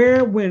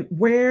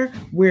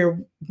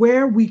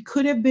we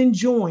could have been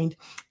joined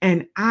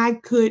and I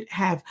could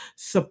have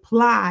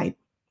supplied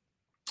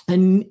a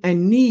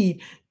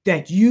need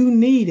that you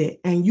needed,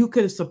 and you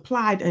could have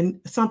supplied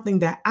something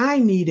that I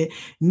needed,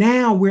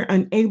 now we're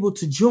unable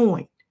to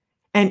join.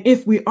 And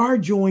if we are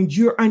joined,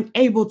 you're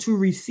unable to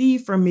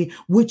receive from me,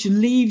 which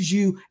leaves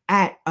you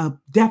at a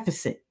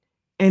deficit,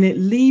 and it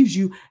leaves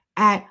you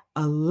at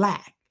a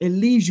lack. It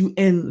leaves you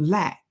in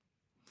lack.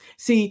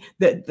 See,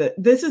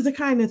 this is the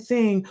kind of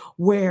thing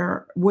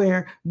where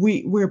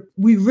we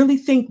really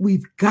think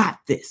we've got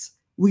this.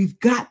 We've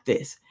got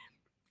this.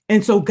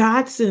 And so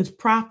God sends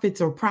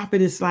prophets or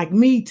prophetess like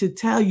me to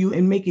tell you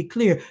and make it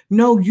clear,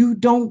 no, you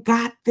don't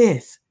got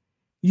this.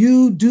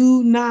 You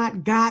do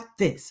not got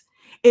this.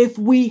 If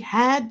we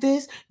had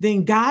this,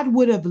 then God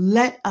would have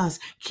let us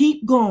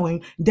keep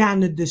going down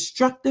the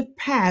destructive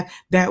path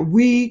that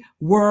we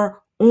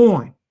were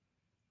on.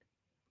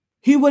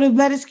 He would have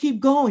let us keep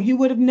going. He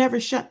would have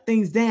never shut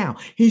things down.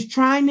 He's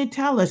trying to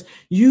tell us,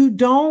 you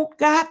don't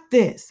got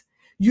this.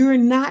 You're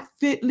not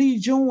fitly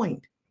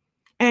joined.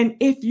 And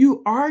if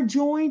you are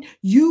joined,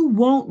 you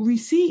won't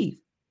receive.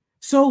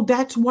 So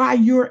that's why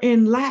you're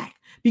in lack,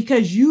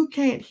 because you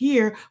can't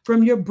hear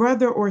from your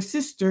brother or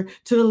sister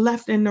to the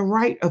left and the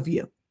right of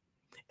you.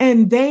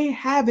 And they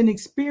have an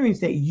experience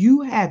that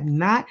you have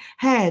not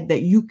had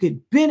that you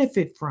could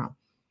benefit from.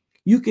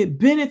 You could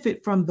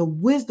benefit from the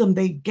wisdom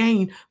they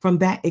gained from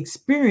that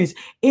experience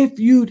if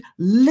you'd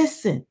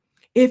listen,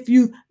 if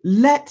you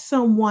let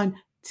someone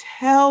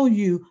tell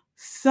you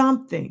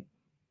something.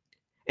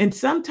 And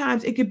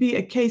sometimes it could be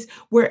a case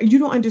where you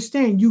don't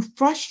understand. You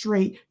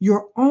frustrate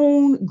your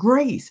own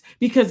grace,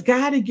 because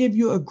God will give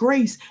you a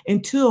grace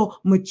until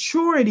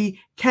maturity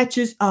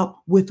catches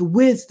up with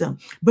wisdom.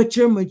 But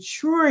your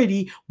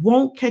maturity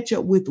won't catch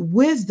up with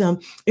wisdom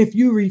if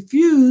you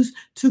refuse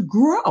to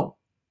grow.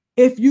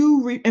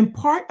 And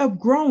part of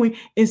growing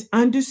is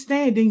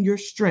understanding your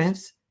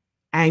strengths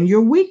and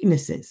your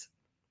weaknesses.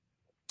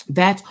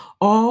 That's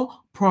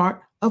all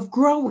part of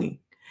growing.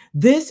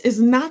 This is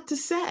not to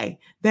say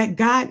that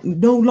God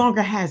no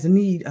longer has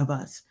need of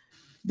us.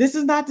 This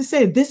is not to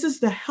say, this is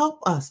to help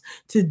us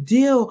to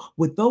deal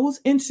with those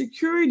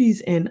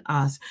insecurities in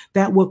us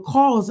that will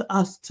cause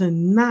us to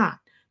not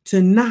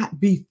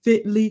be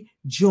fitly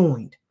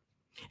joined.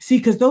 See,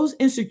 because those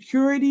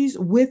insecurities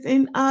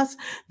within us,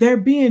 they're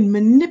being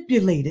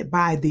manipulated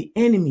by the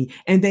enemy,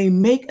 and they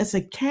make us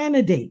a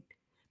candidate.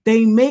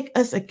 They make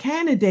us a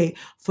candidate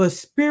for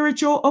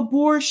spiritual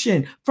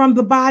abortion from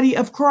the body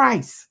of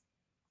Christ.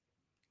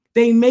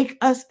 They make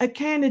us a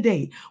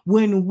candidate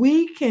when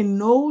we can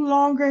no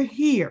longer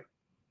hear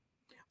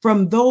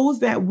from those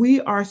that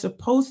we are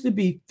supposed to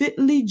be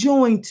fitly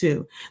joined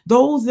to,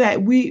 those that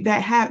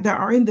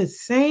are in the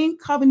same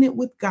covenant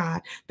with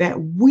God that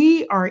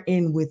we are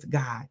in with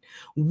God.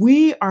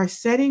 We are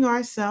setting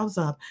ourselves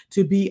up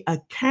to be a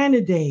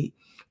candidate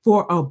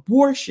for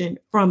abortion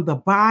from the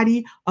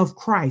body of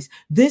Christ.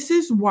 This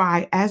is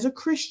why, as a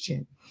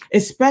Christian,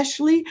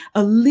 especially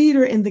a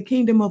leader in the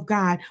kingdom of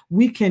God,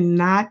 we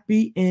cannot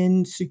be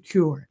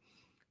insecure.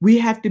 We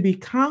have to be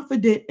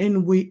confident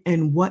in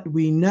what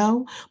we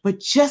know, but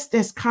just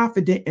as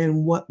confident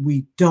in what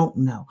we don't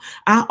know.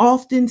 I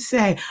often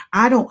say,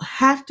 I don't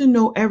have to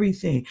know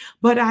everything,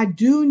 but I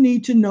do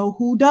need to know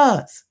who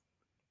does.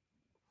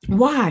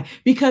 Why?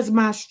 Because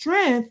my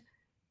strength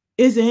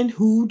is in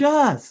who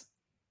does.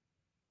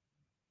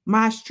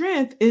 My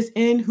strength is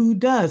in who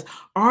does.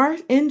 Our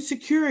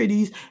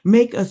insecurities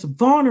make us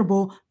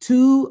vulnerable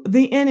to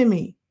the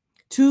enemy.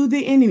 To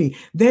the enemy.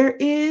 There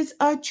is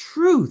a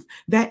truth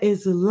that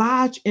is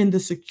lodged in the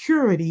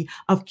security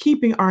of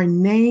keeping our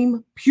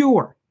name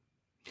pure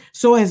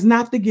so as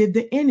not to give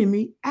the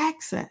enemy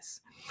access.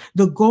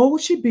 The goal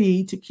should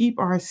be to keep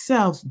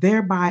ourselves,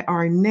 thereby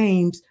our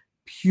names,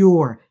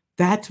 pure.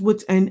 That's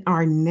what's in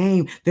our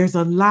name. There's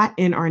a lot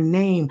in our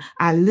name.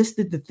 I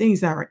listed the things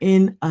that are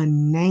in a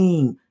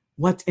name.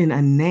 What's in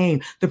a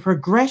name? The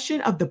progression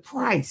of the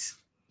price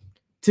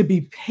to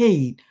be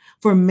paid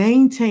for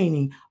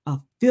maintaining a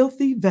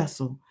filthy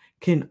vessel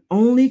can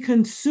only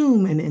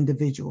consume an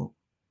individual.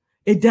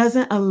 It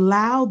doesn't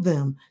allow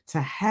them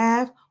to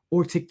have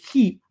or to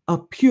keep a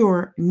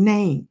pure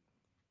name.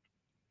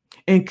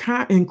 In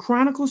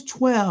Chronicles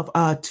 12,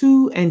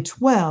 2 and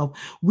 12,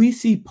 we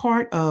see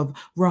part of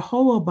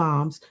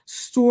Rehoboam's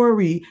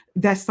story,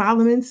 that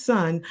Solomon's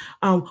son,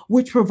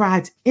 which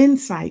provides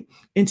insight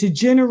into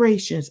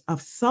generations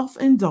of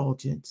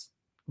self-indulgence,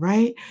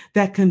 right,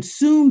 that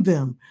consumed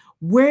them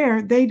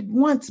where they'd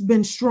once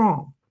been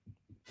strong.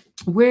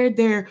 Let's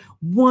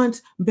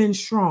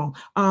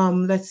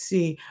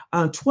see,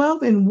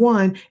 12 and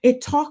 1,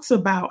 it talks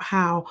about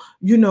how,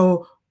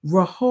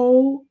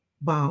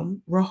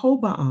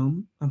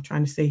 Rehoboam, I'm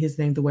trying to say his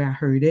name the way I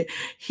heard it.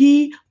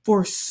 He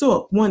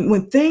forsook,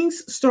 when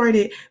things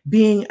started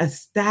being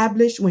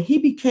established, when he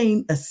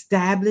became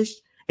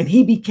established and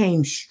he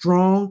became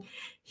strong,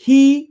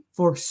 he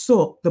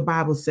forsook, the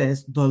Bible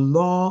says, the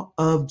law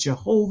of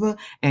Jehovah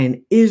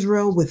and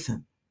Israel with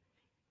him.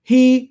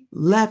 He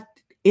left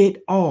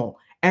it all.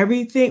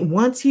 Everything,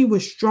 once he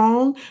was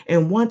strong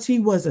and once he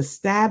was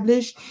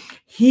established,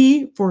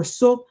 he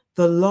forsook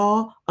the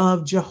law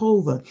of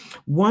Jehovah.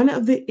 One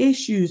of the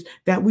issues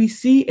that we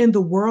see in the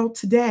world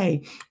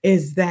today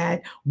is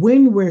that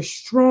when we're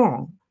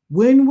strong,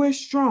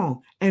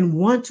 and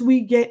once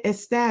we get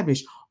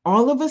established,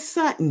 all of a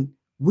sudden,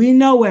 we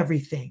know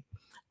everything.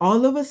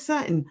 All of a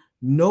sudden,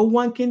 no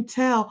one can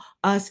tell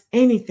us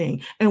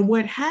anything. And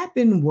what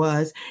happened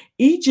was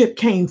Egypt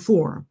came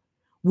for him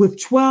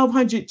with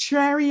 1,200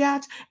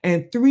 chariots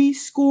and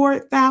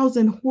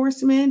 70,000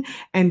 horsemen,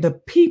 and the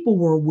people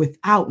were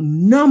without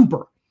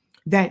number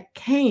that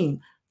came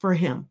for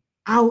him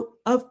out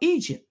of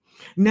Egypt.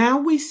 Now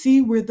we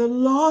see where the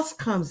loss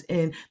comes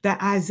in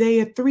that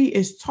Isaiah 3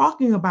 is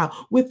talking about,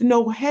 with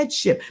no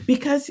headship,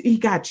 because he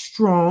got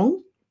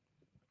strong,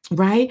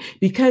 right?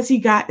 Because he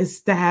got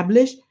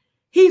established,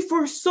 he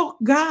forsook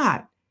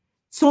God.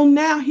 So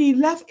now he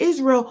left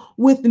Israel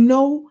with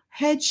no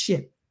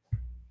headship,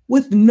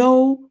 with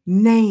no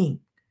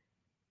name.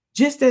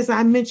 Just as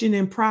I mentioned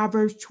in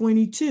Proverbs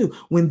 22,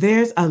 when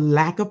there's a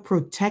lack of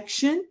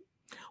protection,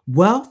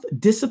 wealth,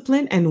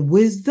 discipline, and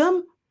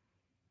wisdom,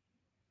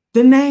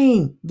 the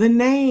name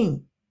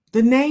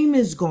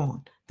is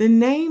gone. The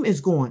name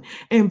is gone.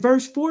 And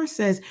verse 4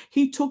 says,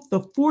 he took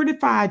the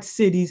fortified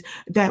cities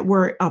that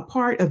were a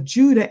part of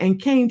Judah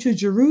and came to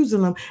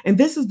Jerusalem. And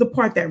this is the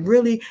part that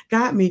really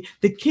got me.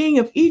 The king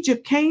of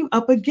Egypt came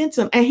up against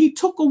him and he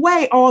took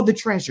away all the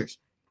treasures.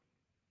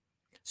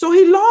 So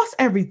he lost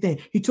everything.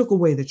 He took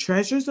away the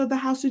treasures of the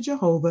house of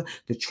Jehovah,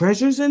 the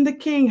treasures in the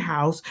king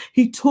house.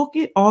 He took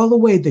it all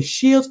away, the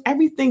shields,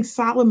 everything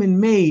Solomon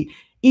made.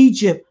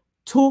 Egypt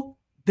took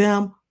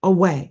them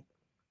away.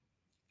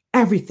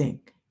 Everything.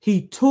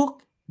 He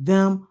took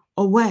them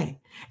away.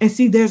 And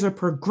see, there's a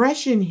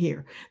progression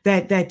here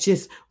that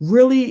just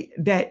really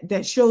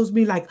that shows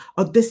me like,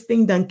 oh, this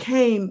thing done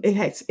came. It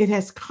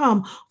has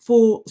come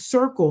full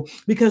circle,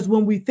 because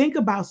when we think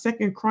about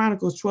 2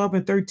 Chronicles 12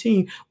 and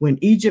 13, when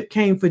Egypt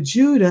came for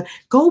Judah,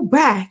 go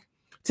back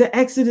to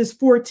Exodus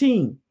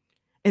 14.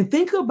 And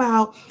think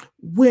about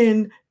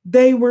when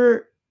they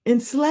were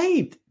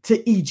enslaved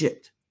to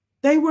Egypt.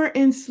 They were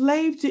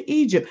enslaved to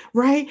Egypt,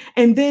 right?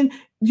 And then,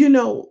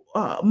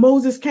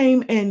 Moses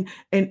came and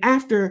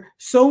after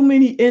so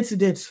many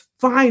incidents,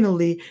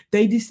 finally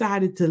they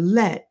decided to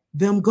let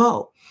them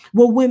go.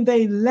 Well, when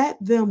they let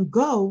them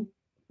go,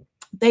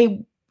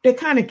 they they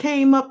kind of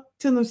came up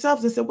to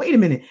themselves and said, "Wait a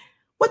minute,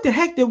 what the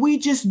heck did we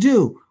just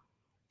do?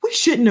 We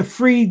shouldn't have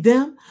freed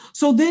them."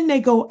 So then they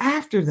go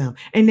after them,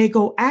 and they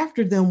go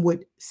after them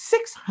with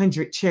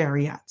 600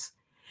 chariots,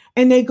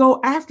 and they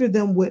go after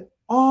them with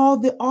all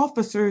the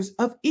officers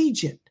of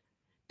Egypt.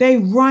 They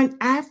run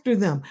after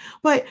them.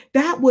 But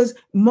that was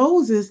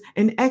Moses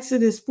in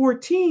Exodus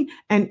 14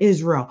 and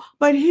Israel.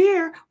 But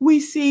here we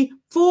see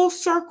full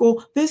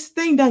circle. This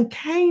thing done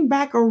came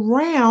back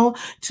around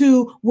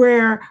to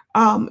where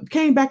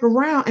came back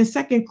around in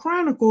Second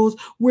Chronicles,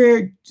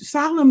 where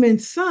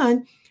Solomon's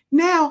son,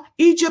 now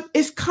Egypt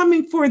is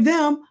coming for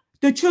them.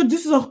 The children,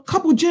 this is a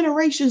couple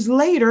generations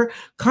later,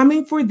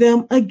 coming for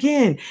them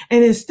again.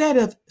 And instead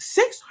of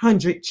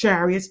 600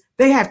 chariots,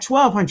 they have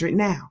 1,200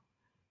 now.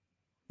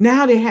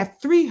 Now they have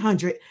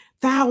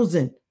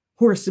 300,000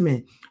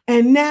 horsemen.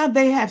 And now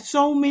they have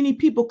so many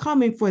people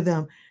coming for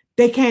them,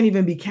 they can't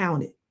even be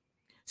counted.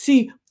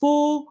 See,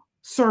 full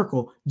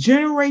circle,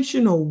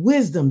 generational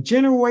wisdom,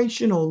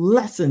 generational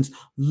lessons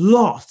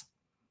lost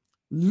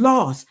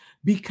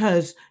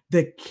because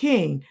the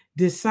king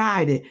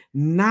decided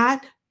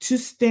not to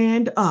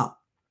stand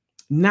up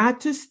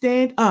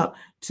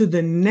to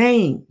the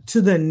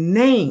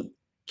name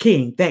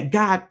king that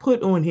God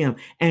put on him,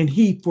 and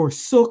he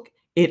forsook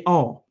it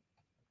all.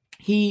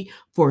 He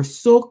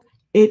forsook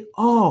it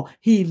all.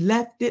 He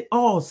left it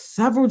all.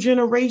 Several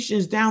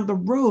generations down the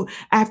road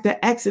after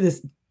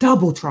Exodus,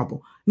 double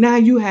trouble. Now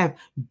you have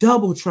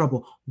double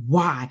trouble.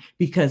 Why?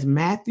 Because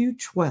Matthew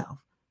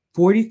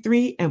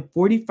 12:43 and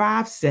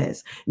 45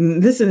 says,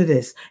 listen to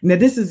this. Now,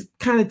 this is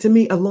kind of to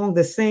me along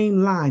the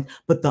same line,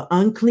 but the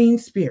unclean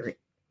spirit,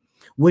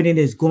 when it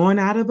is gone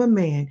out of a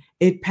man,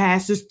 it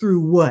passes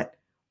through what?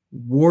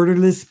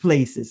 Waterless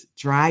places,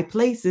 dry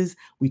places.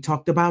 We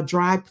talked about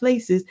dry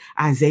places.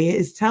 Isaiah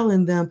is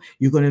telling them,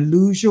 you're going to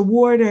lose your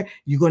water.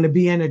 You're going to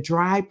be in a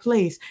dry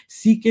place,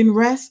 seeking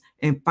rest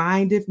and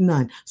findeth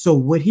none. So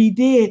what he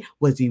did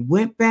was he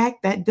went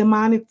back, that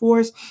demonic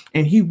force,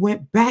 and he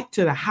went back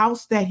to the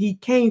house that he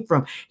came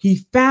from.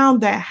 He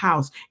found that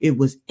house. It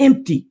was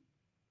empty.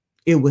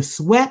 It was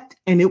swept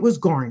and it was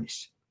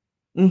garnished.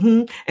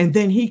 And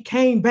then he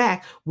came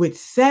back with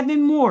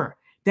 7 more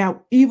that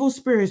evil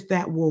spirits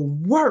that were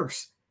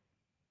worse,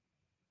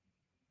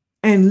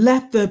 and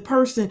left the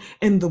person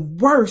in the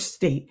worst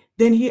state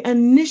than he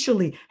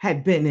initially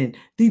had been in.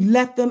 He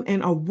left them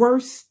in a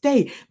worse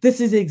state. This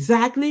is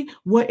exactly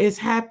what is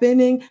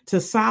happening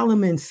to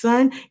Solomon's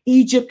son.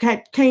 Egypt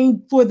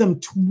came for them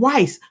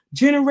twice,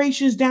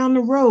 generations down the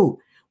road,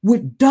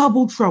 with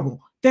double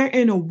trouble. They're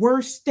in a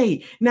worse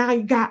state. Now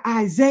you got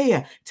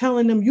Isaiah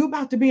telling them, you're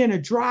about to be in a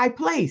dry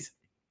place.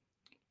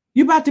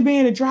 You're about to be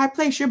in a dry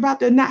place. You're about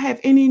to not have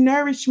any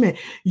nourishment.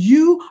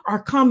 You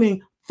are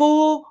coming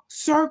full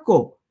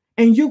circle,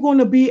 and you're going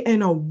to be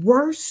in a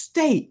worse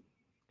state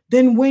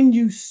than when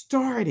you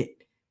started.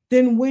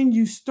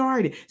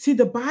 See,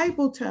 the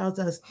Bible tells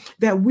us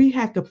that we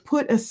have to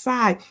put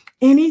aside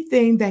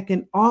anything that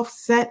can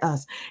offset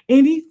us,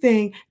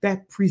 anything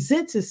that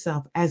presents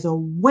itself as a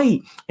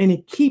weight, and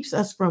it keeps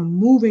us from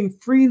moving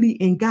freely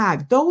in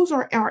God. Those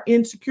are our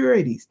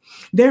insecurities.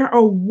 They're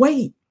a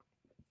weight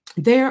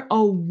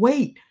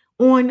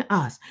on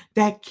us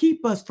that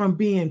keep us from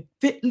being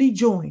fitly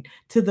joined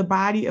to the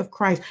body of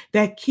Christ,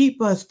 that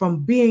keep us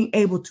from being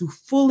able to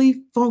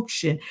fully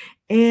function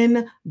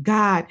in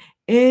God.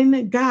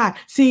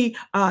 See,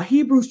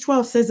 Hebrews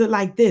 12 says it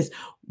like this: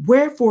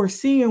 wherefore,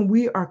 seeing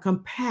we are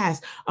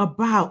compassed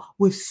about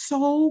with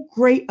so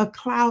great a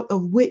cloud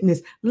of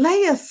witness,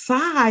 lay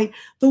aside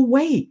the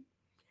weight.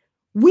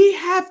 We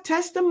have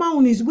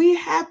testimonies. We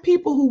have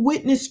people who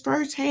witness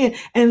firsthand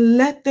and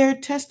let their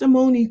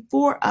testimony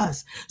for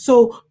us.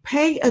 So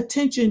pay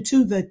attention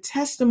to the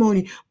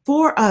testimony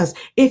for us.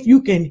 If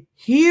you can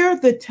hear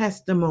the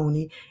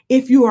testimony,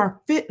 if you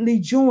are fitly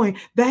joined,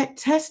 that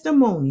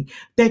testimony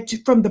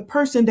from the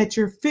person that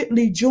you're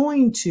fitly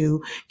joined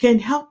to can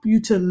help you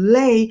to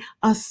lay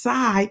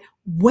aside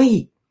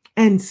weight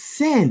and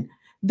sin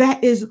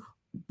that is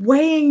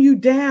weighing you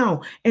down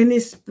and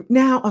is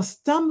now a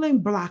stumbling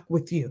block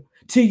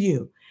to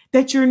you,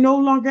 that you're no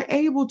longer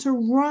able to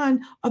run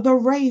the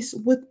race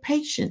with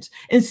patience.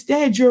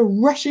 Instead, you're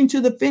rushing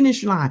to the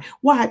finish line.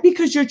 Why?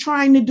 Because you're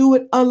trying to do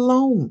it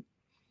alone.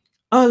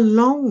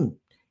 The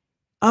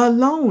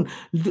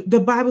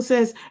Bible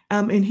says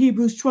in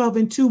Hebrews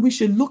 12:2, we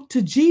should look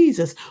to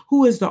Jesus,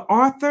 who is the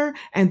author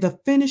and the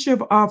finisher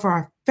of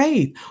our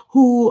faith,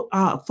 who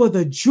for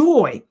the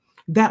joy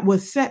that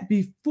was set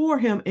before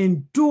him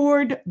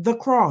endured the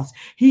cross.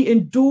 He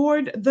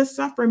endured the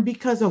suffering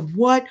because of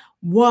what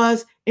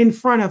was in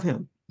front of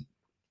him.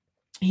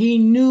 He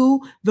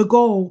knew the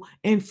goal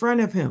in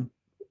front of him.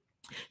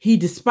 He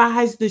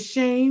despised the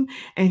shame,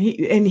 and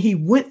he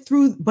went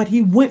through, but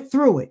he went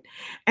through it.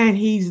 And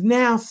he's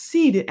now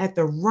seated at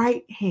the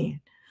right hand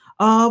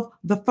of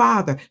the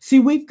Father.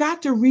 See, we've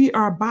got to read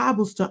our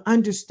Bibles to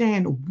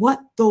understand what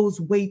those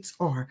weights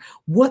are,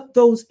 what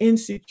those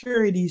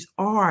insecurities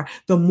are.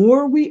 The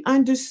more we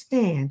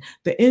understand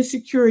the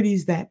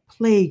insecurities that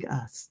plague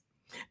us,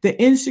 the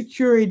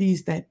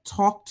insecurities that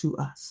talk to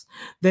us,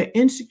 the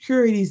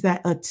insecurities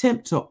that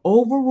attempt to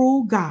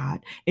overrule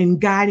God in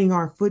guiding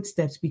our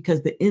footsteps,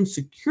 because the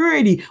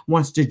insecurity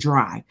wants to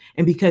drive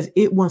and because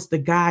it wants to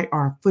guide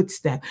our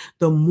footstep.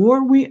 The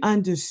more we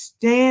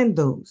understand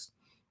those,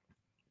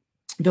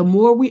 the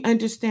more we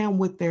understand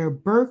what they're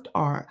birthed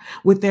are,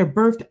 what they're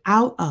birthed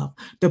out of,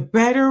 the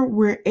better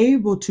we're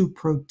able to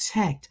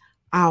protect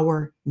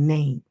our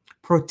name.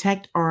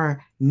 Protect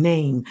our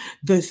name.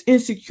 Those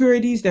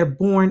insecurities, they're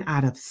born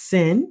out of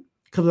sin,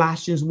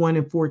 Colossians 1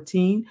 and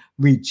 14,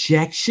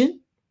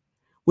 rejection,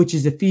 which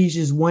is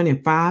Ephesians 1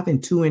 and 5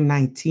 and 2 and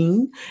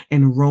 19,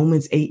 and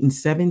Romans 8 and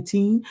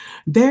 17.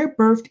 They're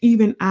birthed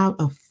even out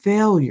of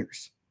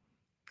failures.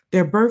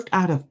 They're birthed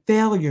out of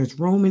failures,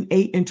 Romans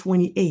 8 and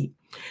 28.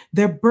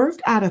 They're birthed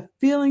out of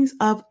feelings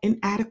of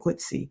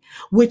inadequacy,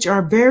 which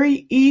are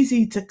very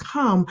easy to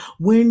come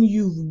when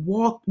you've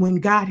walked, when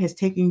God has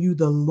taken you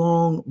the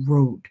long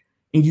road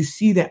and you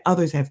see that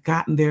others have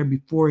gotten there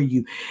before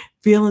you.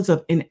 Feelings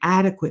of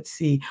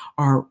inadequacy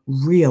are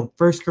real.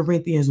 1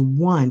 Corinthians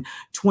 1,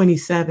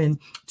 27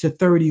 to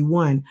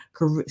 31,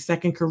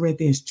 2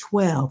 Corinthians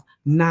 12,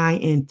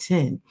 9 and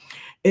 10.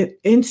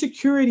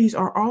 Insecurities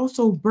are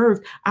also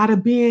birthed out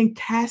of being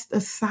cast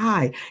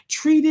aside,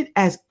 treated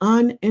as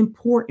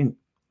unimportant.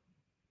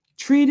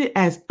 Treated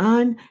as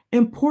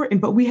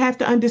unimportant, but we have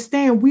to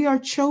understand we are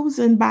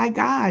chosen by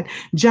God.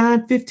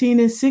 John 15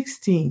 and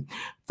 16,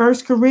 1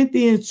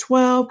 Corinthians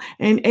 12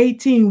 and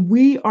 18.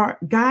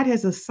 God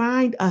has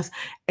assigned us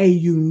a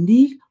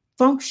unique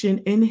function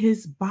in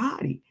his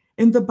body,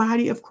 in the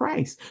body of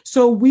Christ.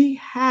 So we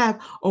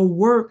have a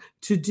work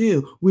to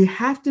do. We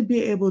have to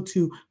be able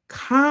to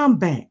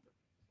combat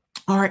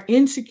our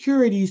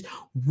insecurities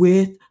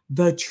with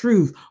the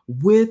truth,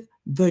 with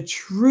the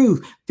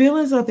truth.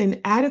 Feelings of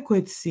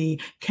inadequacy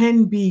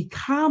can be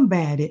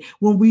combated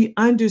when we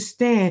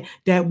understand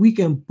that we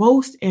can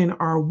boast in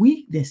our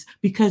weakness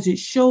because it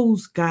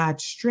shows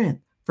God's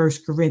strength. 1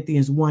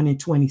 Corinthians 1 and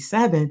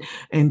 27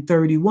 and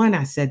 31,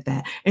 I said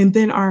that. And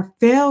then our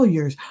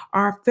failures,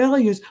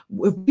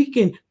 if we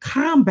can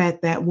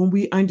combat that when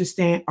we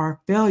understand our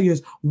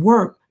failures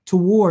work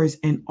towards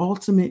an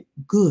ultimate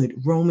good,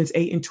 Romans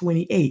 8 and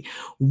 28.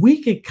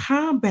 We can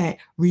combat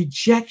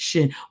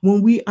rejection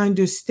when we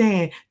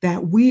understand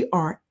that we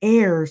are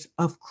heirs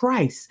of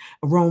Christ,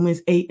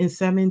 Romans 8 and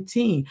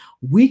 17.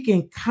 We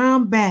can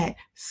combat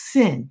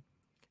sin,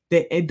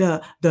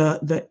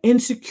 the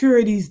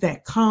insecurities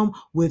that come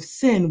with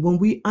sin when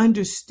we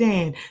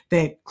understand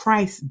that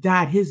Christ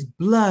died, his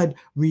blood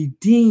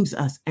redeems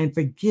us and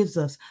forgives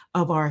us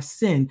of our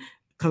sin.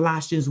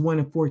 Colossians 1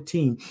 and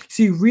 14.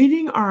 See,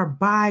 reading our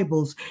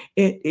Bibles,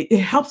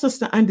 it helps us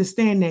to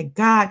understand that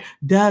God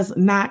does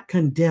not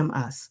condemn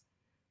us.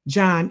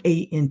 John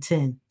 8 and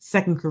 10,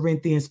 2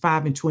 Corinthians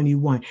 5 and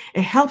 21.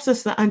 It helps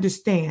us to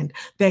understand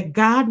that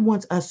God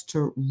wants us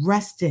to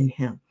rest in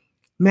him.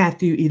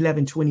 Matthew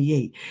 11,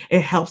 28.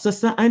 It helps us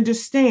to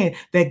understand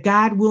that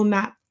God will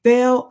not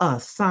fail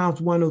us.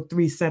 Psalms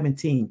 103,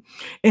 17.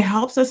 It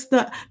helps us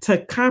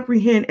to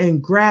comprehend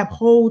and grab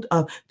hold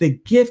of the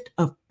gift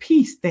of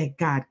peace that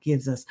God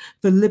gives us.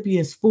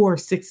 Philippians 4,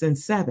 6 and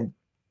 7.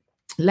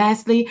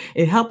 Lastly,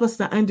 it helps us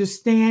to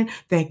understand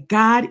that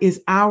God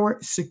is our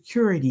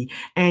security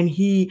and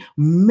he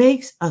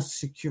makes us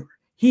secure.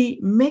 He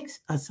makes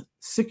us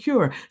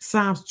secure.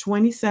 Psalms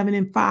 27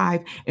 and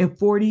 5 and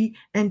 40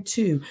 and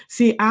 2.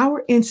 See,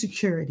 our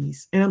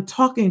insecurities, and I'm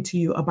talking to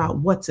you about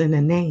what's in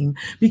a name,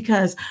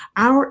 because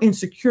our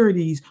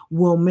insecurities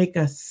will make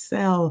us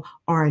sell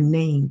our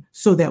name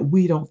so that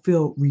we don't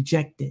feel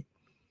rejected.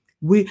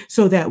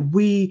 So that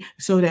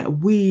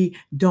we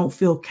don't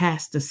feel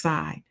cast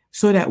aside,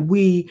 so that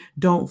we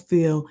don't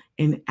feel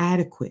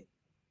inadequate.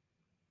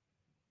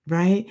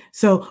 Right?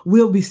 So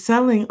we'll be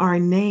selling our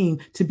name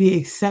to be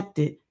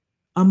accepted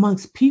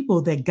amongst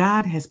people that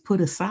God has put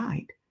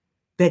aside,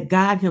 that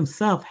God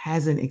himself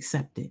hasn't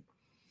accepted.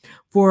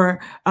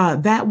 For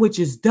that which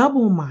is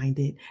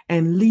double-minded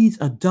and leads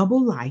a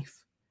double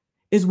life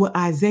is what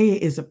Isaiah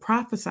is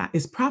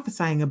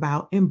prophesying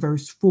about in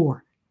verse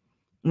 4.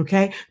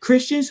 Okay,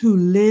 Christians who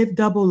live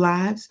double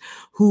lives,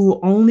 who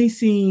only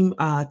seem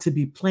to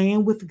be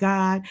playing with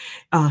God,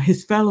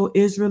 his fellow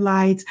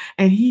Israelites,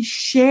 and he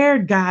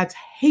shared God's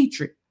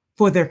hatred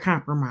for their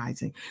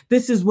compromising.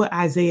 This is what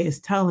Isaiah is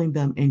telling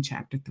them in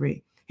chapter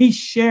 3. He's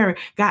sharing,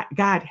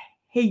 God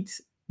hates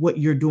what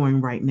you're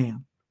doing right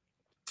now.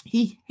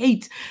 He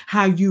hates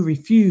how you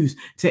refuse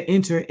to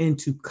enter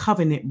into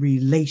covenant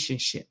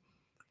relationship.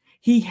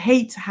 He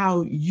hates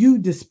how you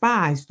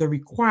despise the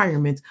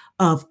requirements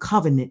of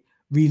covenant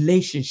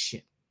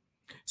relationship.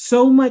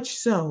 So much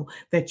so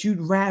that you'd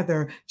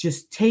rather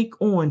just take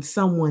on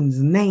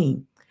someone's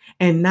name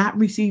and not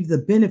receive the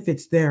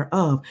benefits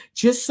thereof,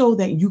 just so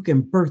that you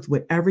can birth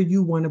whatever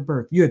you want to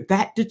birth. You're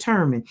that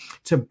determined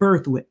to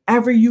birth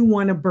whatever you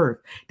want to birth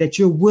that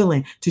you're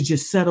willing to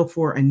just settle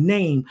for a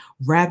name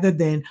rather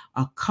than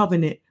a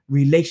covenant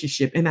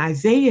relationship. And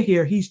Isaiah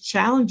here, he's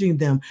challenging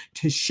them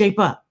to shape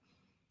up,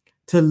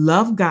 to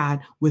love God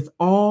with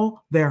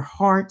all their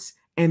hearts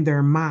and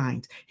their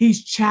minds.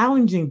 He's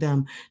challenging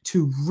them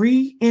to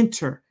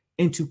re-enter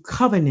into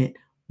covenant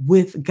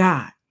with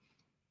God.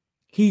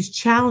 He's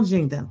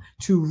challenging them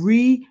to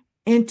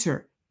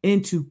re-enter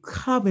into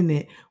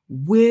covenant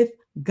with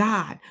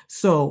God.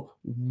 So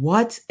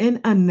what's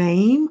in a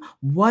name?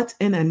 What's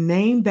in a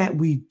name that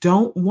we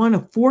don't want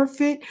to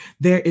forfeit?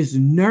 There is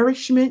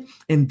nourishment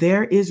and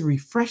there is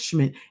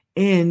refreshment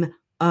in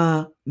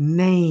a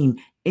name,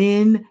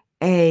 in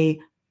a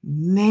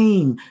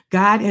name.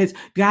 God has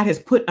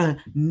put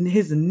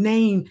his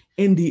name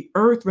in the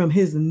earth realm.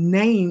 His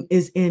name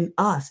is in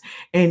us,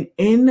 and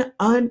in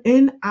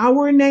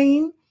our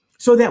name,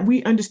 so that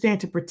we understand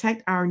to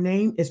protect our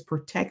name is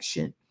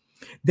protection.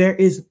 There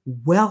is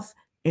wealth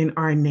in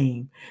our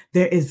name.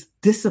 There is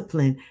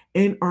discipline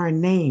in our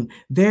name.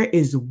 There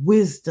is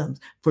wisdom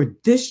for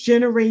this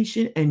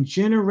generation and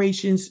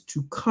generations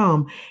to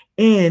come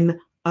in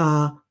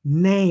a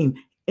name,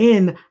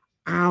 in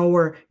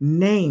our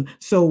name.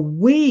 So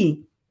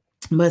we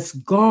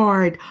must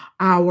guard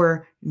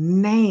our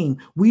name.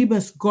 We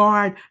must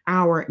guard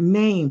our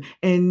name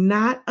and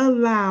not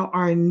allow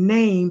our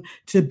name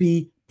to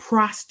be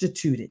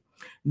prostituted.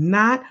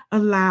 Not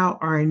allow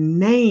our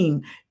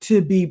name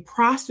to be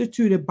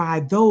prostituted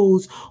by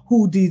those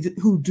who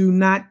do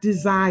not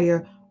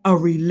desire a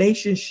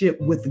relationship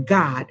with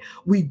God.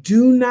 We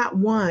do not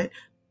want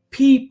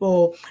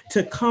people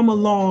to come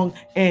along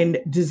and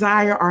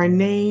desire our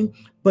name,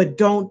 but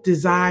don't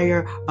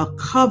desire a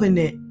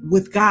covenant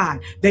with God.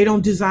 They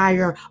don't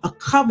desire a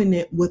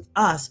covenant with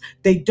us.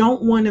 They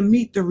don't want to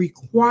meet the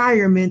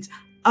requirements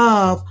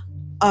of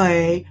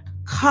a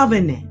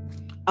covenant,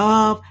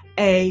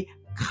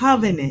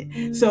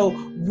 So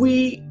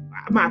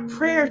my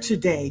prayer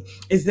today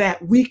is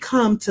that we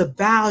come to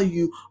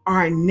value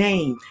our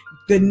name.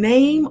 The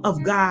name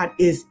of God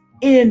is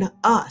in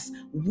us.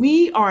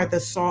 We are the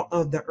salt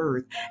of the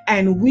earth,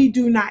 and we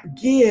do not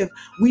give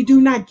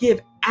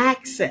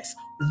access,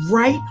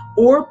 right,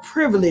 or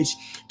privilege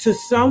to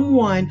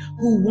someone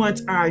who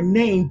wants our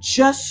name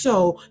just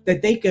so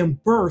that they can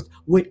birth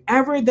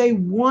whatever they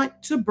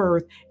want to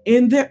birth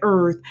in the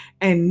earth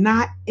and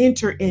not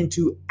enter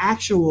into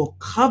actual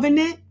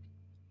covenant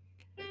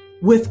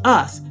with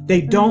us.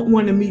 They don't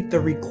want to meet the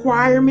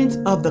requirements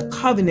of the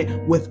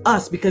covenant with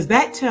us, because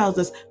that tells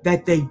us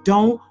that they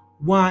don't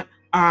want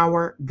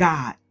our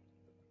God.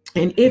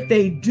 And if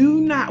they do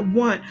not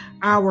want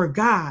our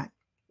God,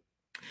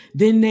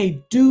 then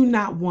they do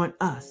not want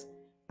us.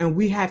 And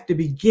we have to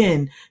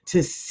begin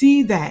to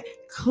see that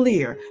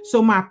clear.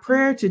 So my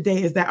prayer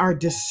today is that our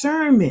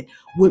discernment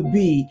would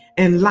be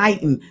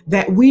enlightened,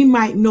 that we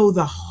might know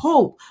the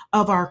hope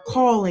of our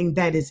calling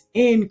that is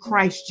in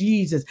Christ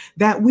Jesus,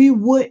 that we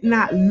would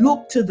not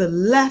look to the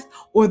left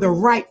or the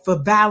right for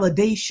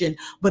validation,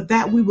 but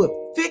that we would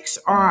fix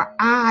our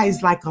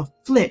eyes like a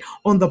flint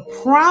on the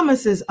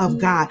promises of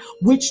God,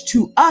 which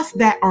to us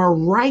that are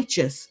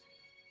righteous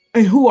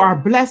and who are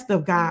blessed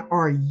of God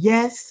are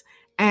yes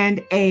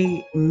and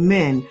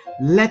amen.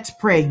 Let's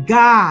pray.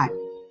 God,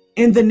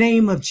 in the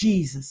name of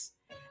Jesus,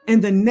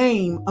 in the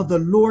name of the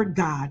Lord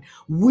God,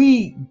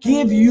 we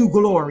give you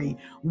glory.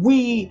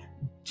 We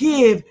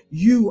give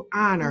you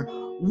honor.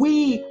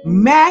 We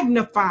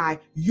magnify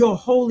your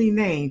holy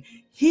name.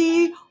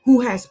 He who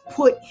has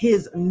put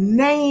his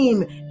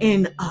name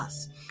in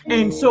us.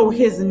 And so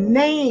his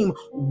name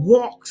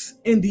walks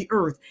in the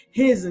earth.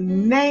 His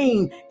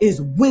name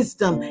is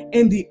wisdom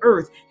in the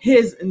earth.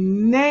 His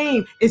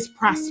name is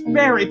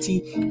prosperity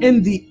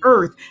in the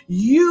earth.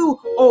 You,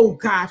 oh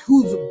God,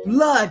 whose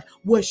blood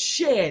was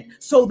shed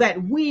so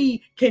that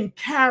we can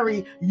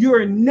carry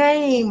your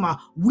name.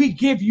 We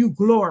give you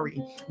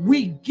glory.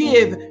 We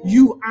give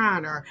you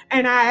honor.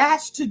 And I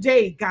ask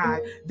today, God,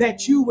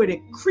 that you would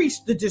increase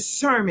the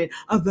discernment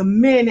of the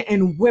men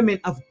and women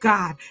of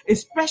God,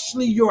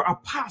 especially your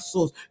apostles,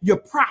 your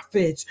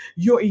prophets,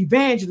 your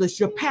evangelists,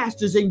 your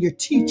pastors, and your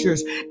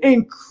teachers.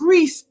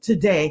 Increase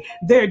today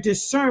their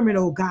discernment,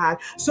 oh God,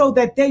 so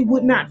that they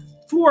would not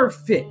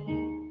forfeit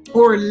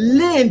or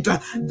lend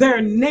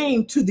their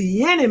name to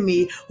the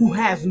enemy who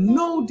has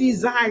no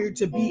desire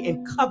to be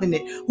in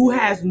covenant, who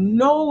has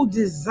no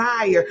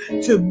desire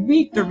to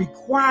meet the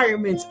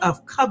requirements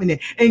of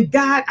covenant. And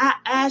God, I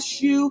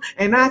ask you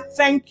and I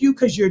thank you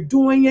because you're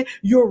doing it.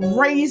 You're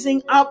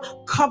raising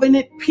up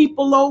covenant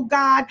people, oh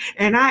God.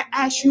 And I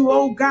ask you,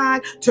 oh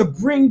God, to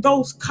bring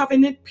those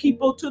covenant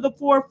people to the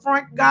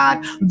forefront,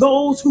 God,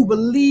 those who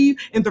believe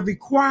in the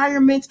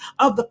requirements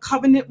of the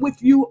covenant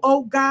with you,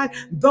 oh God,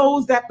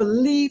 those that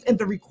believe believe in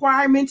the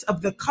requirements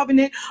of the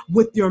covenant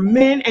with your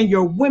men and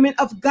your women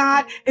of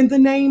God in the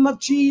name of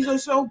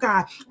Jesus, oh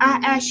God. I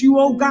ask you,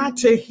 oh God,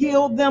 to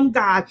heal them,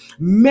 God.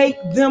 Make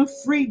them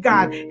free,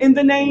 God, in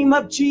the name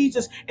of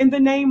Jesus, in the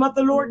name of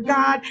the Lord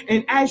God.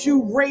 And as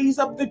you raise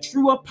up the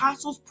true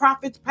apostles,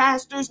 prophets,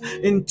 pastors,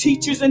 and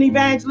teachers and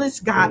evangelists,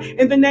 God,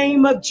 in the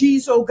name of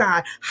Jesus, oh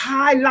God,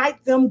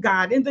 highlight them,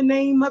 God, in the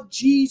name of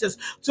Jesus,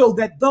 so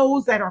that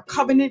those that are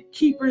covenant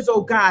keepers,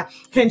 oh God,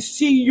 can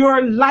see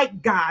your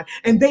light, God,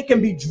 and they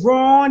can be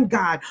drawn,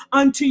 God,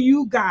 unto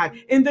you, God,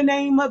 in the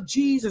name of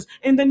Jesus,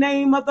 in the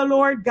name of the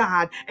Lord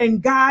God.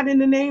 And God, in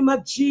the name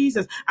of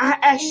Jesus, I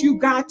ask you,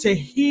 God, to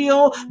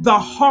heal the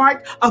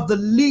heart of the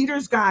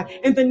leaders, God,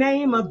 in the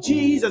name of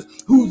Jesus,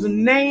 whose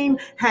name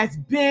has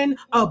been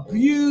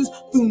abused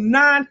through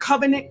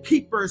non-covenant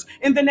keepers,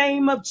 in the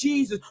name of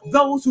Jesus,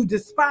 those who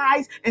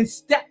despise and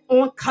step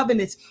on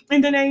covenants,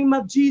 in the name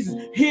of Jesus.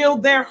 Heal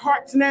their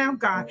hearts now,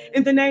 God,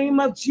 in the name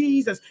of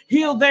Jesus.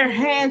 Heal their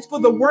hands for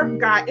the work,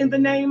 God, in the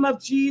name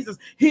of Jesus.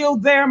 Heal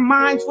their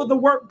minds for the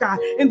work, God,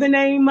 in the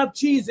name of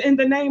Jesus, in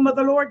the name of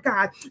the Lord,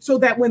 God, so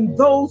that when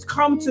those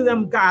come to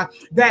them, God,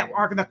 that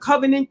are the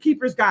covenant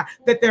keepers, God,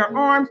 that their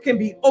arms can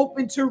be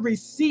open to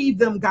receive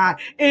them, God,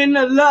 in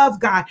the love,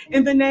 God,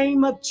 in the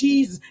name of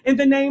Jesus, in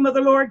the name of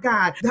the Lord,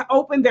 God, to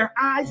open their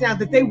eyes now,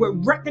 that they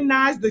would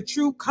recognize the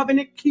true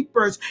covenant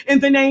keepers in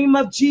the name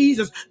of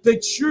Jesus, the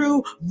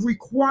true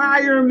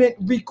requirement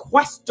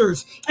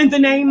requesters in the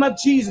name of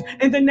Jesus,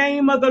 in the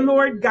name of the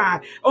Lord,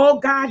 God. Oh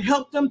God,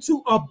 help them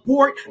to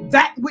abort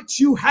that which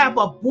you have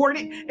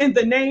aborted in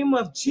the name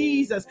of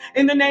Jesus,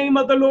 in the name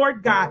of the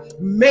Lord, God.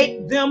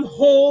 Make them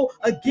whole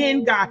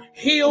again, God.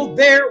 Heal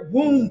their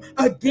womb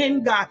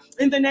again, God,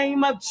 in the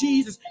name of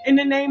Jesus, in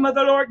the name of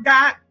the Lord,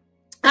 God.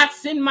 I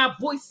send my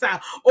voice out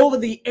over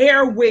the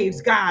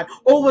airwaves, God,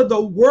 over the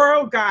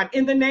world, God,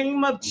 in the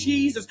name of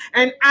Jesus.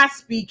 And I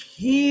speak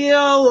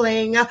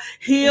healing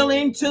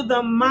to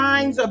the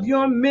minds of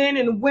your men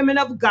and women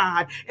of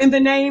God, in the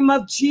name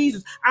of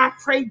Jesus. I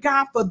pray,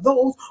 God, for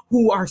those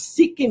who are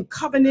seeking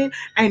covenant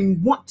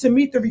and want to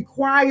meet the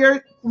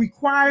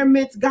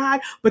requirements, God,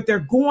 but they're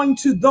going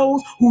to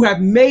those who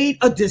have made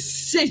a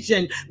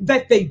decision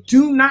that they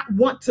do not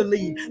want to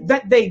lead,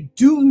 that they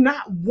do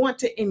not want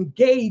to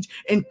engage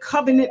in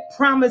covenant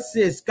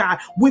promises, God,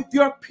 with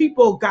your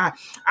people, God.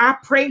 I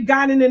pray,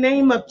 God, in the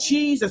name of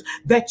Jesus,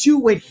 that you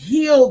would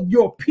heal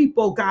your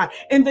people, God,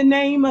 in the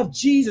name of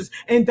Jesus,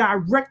 and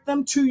direct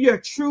them to your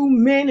true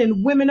men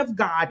and women of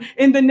God,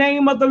 in the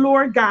name of the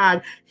Lord,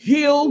 God.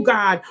 Heal,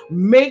 God,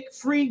 make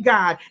free,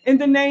 God, in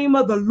the name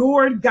of the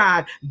Lord,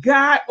 God.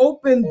 God,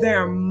 open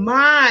their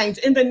minds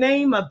in the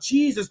name of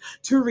Jesus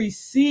to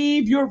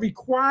receive your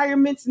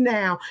requirements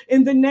now,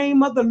 in the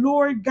name of the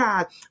Lord,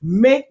 God.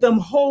 Make them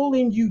whole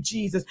in you,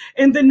 Jesus,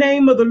 in the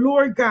name of the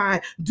Lord,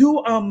 God. Do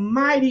a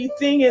mighty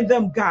thing in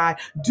them, God.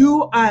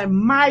 Do a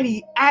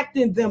mighty act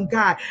in them,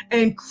 God.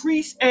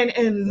 Increase and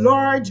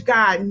enlarge,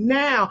 God,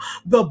 now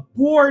the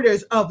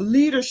borders of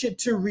leadership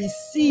to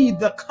receive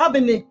the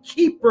covenant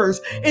keepers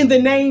in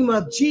the name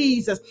of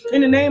Jesus,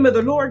 in the name of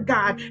the Lord,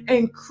 God.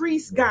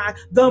 Increase, God,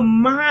 the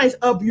minds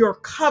of your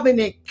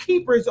covenant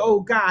keepers, oh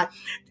God,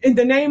 in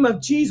the name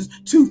of Jesus,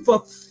 to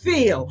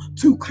fulfill,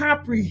 to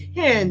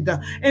comprehend,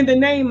 in the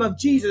name of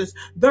Jesus,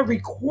 the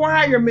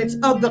requirements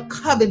of the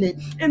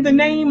covenant, in the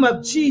name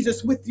of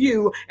Jesus, with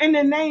you, in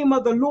the name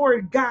of the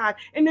Lord, God,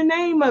 in the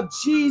name of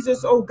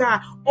Jesus, oh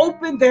God.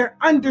 Open their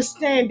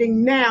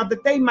understanding now,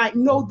 that they might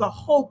know the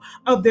hope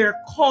of their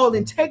call,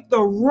 and take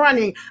the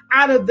running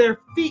out of their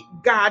feet,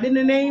 God, in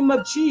the name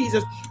of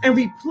Jesus, and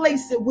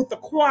replace it with a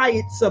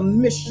quiet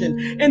submission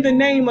in the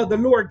name of the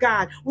Lord,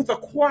 God, with a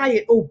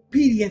quiet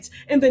obedience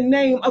in the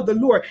name of the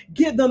Lord.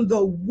 Give them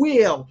the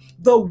will,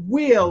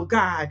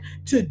 God,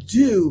 to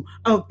do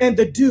and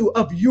the do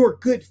of your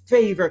good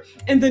favor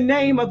in the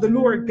name of the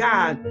Lord,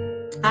 God.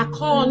 I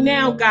call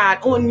now, God,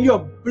 on your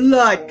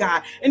blood,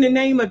 God, in the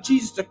name of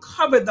Jesus, to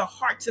cover the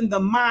hearts and the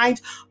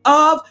minds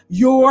of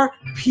your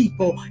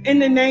people. In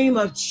the name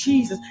of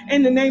Jesus,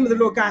 in the name of the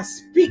Lord, God,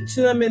 speak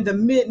to them in the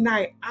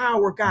midnight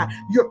hour, God,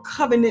 your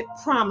covenant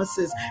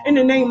promises. In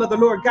the name of the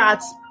Lord,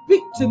 God,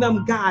 speak to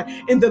them, God,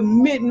 in the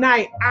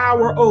midnight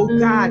hour, oh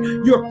God,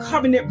 your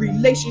covenant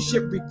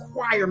relationship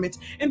requirements.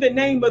 In the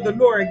name of the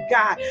Lord,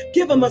 God,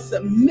 give them a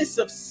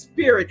submissive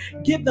spirit.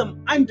 Give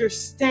them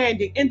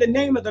understanding. In the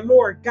name of the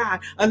Lord,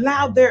 God,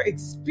 allow their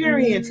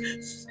experience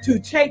to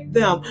take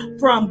them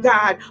from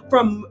God,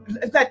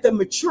 let the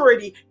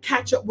maturity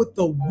catch up with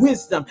the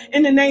wisdom.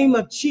 In the name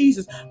of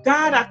Jesus,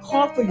 God, I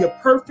call for your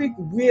perfect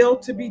will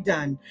to be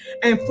done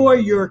and for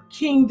your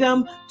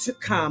kingdom to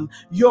come.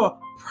 Your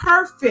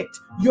perfect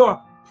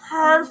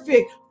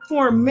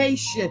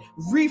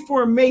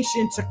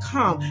reformation to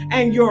come,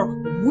 and your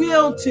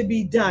will to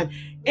be done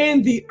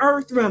in the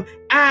earth realm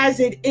as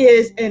it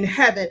is in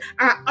heaven.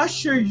 I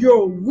usher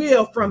your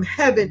will from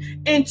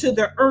heaven into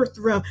the earth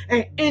realm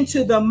and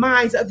into the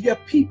minds of your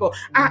people.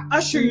 I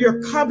usher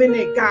your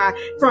covenant, God,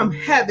 from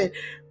heaven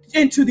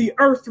into the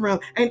earth realm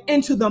and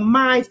into the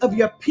minds of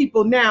your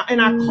people now,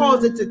 and I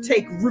cause it to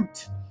take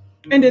root.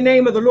 In the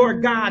name of the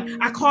Lord God,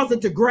 I cause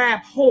it to grab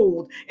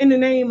hold in the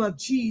name of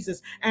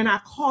Jesus, and I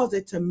cause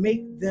it to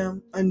make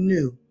them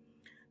anew.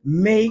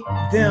 Make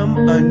them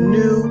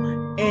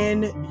anew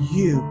in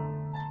you,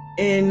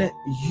 in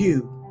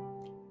you,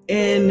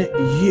 in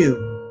you,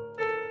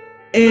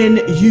 in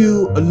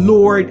you,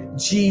 Lord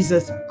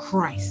Jesus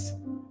Christ.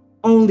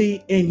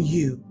 Only in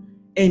you.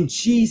 In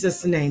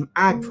Jesus' name,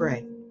 I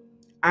pray.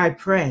 I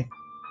pray.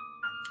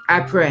 I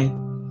pray.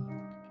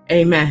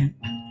 Amen.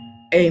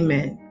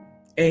 Amen.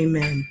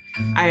 Amen.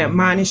 I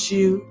admonish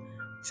you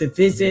to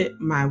visit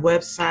my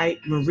website,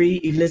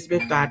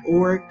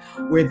 marieelizabeth.org,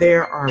 where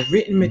there are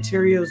written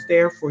materials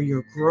there for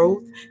your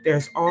growth.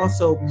 There's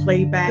also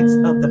playbacks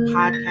of the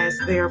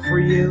podcast there for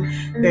you.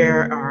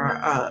 There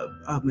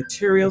are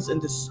materials in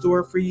the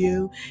store for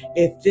you.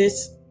 If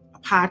this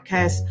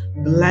podcast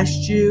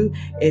blessed you,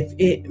 if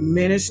it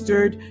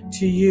ministered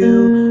to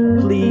you,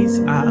 please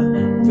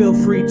feel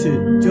free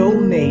to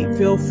donate.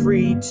 Feel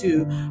free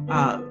to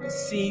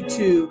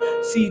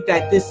see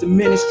that this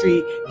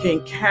ministry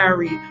can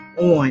carry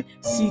on.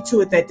 See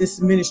to it that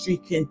this ministry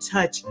can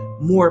touch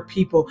more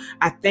people.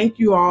 I thank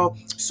you all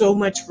so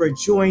much for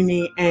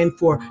joining and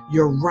for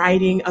your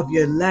writing of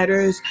your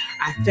letters.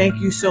 I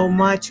thank you so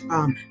much,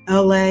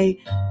 LA,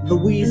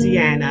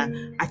 Louisiana.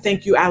 I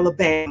thank you,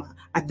 Alabama.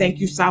 I thank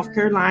you, South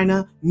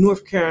Carolina,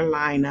 North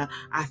Carolina.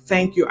 I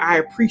thank you. I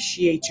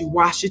appreciate you.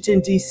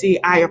 Washington,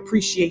 D.C., I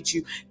appreciate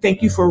you.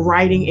 Thank you for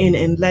writing in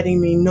and letting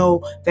me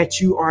know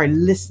that you are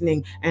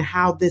listening and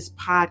how this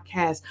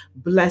podcast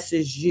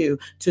blesses you.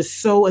 To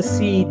sow a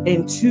seed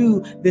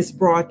into this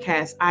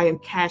broadcast, I am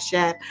Cash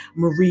App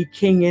Marie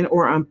Kenyon,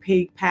 or on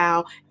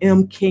PayPal,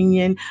 M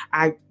Kenyon.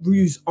 I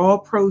use all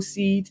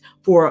proceeds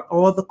for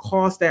all the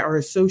costs that are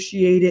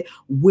associated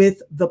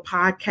with the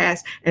podcast.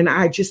 And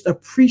I just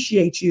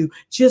appreciate you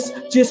just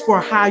for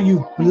how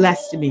you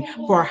blessed me,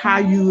 for how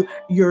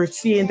you're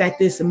seeing that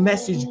this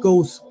message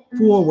goes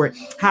forward,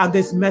 how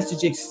this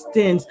message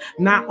extends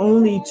not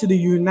only to the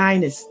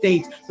United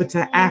States, but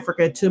to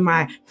Africa, to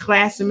my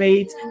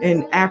classmates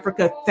in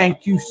Africa.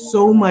 Thank you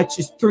so much.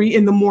 It's 3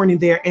 a.m.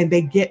 there and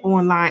they get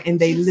online and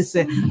they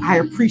listen. I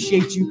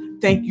appreciate you.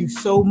 Thank you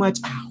so much.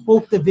 I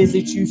hope to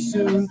visit you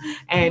soon.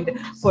 And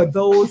for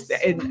those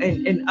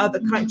in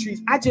other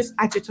countries, I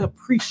just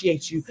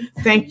appreciate you.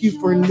 Thank you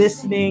for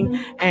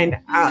listening. And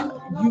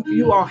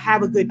you all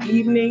have a good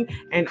evening.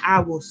 And I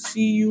will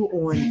see you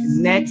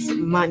on next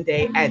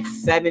Monday at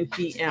 7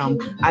 p.m.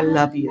 I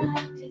love you.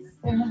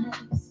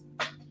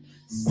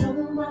 So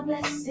my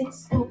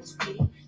blessings go to be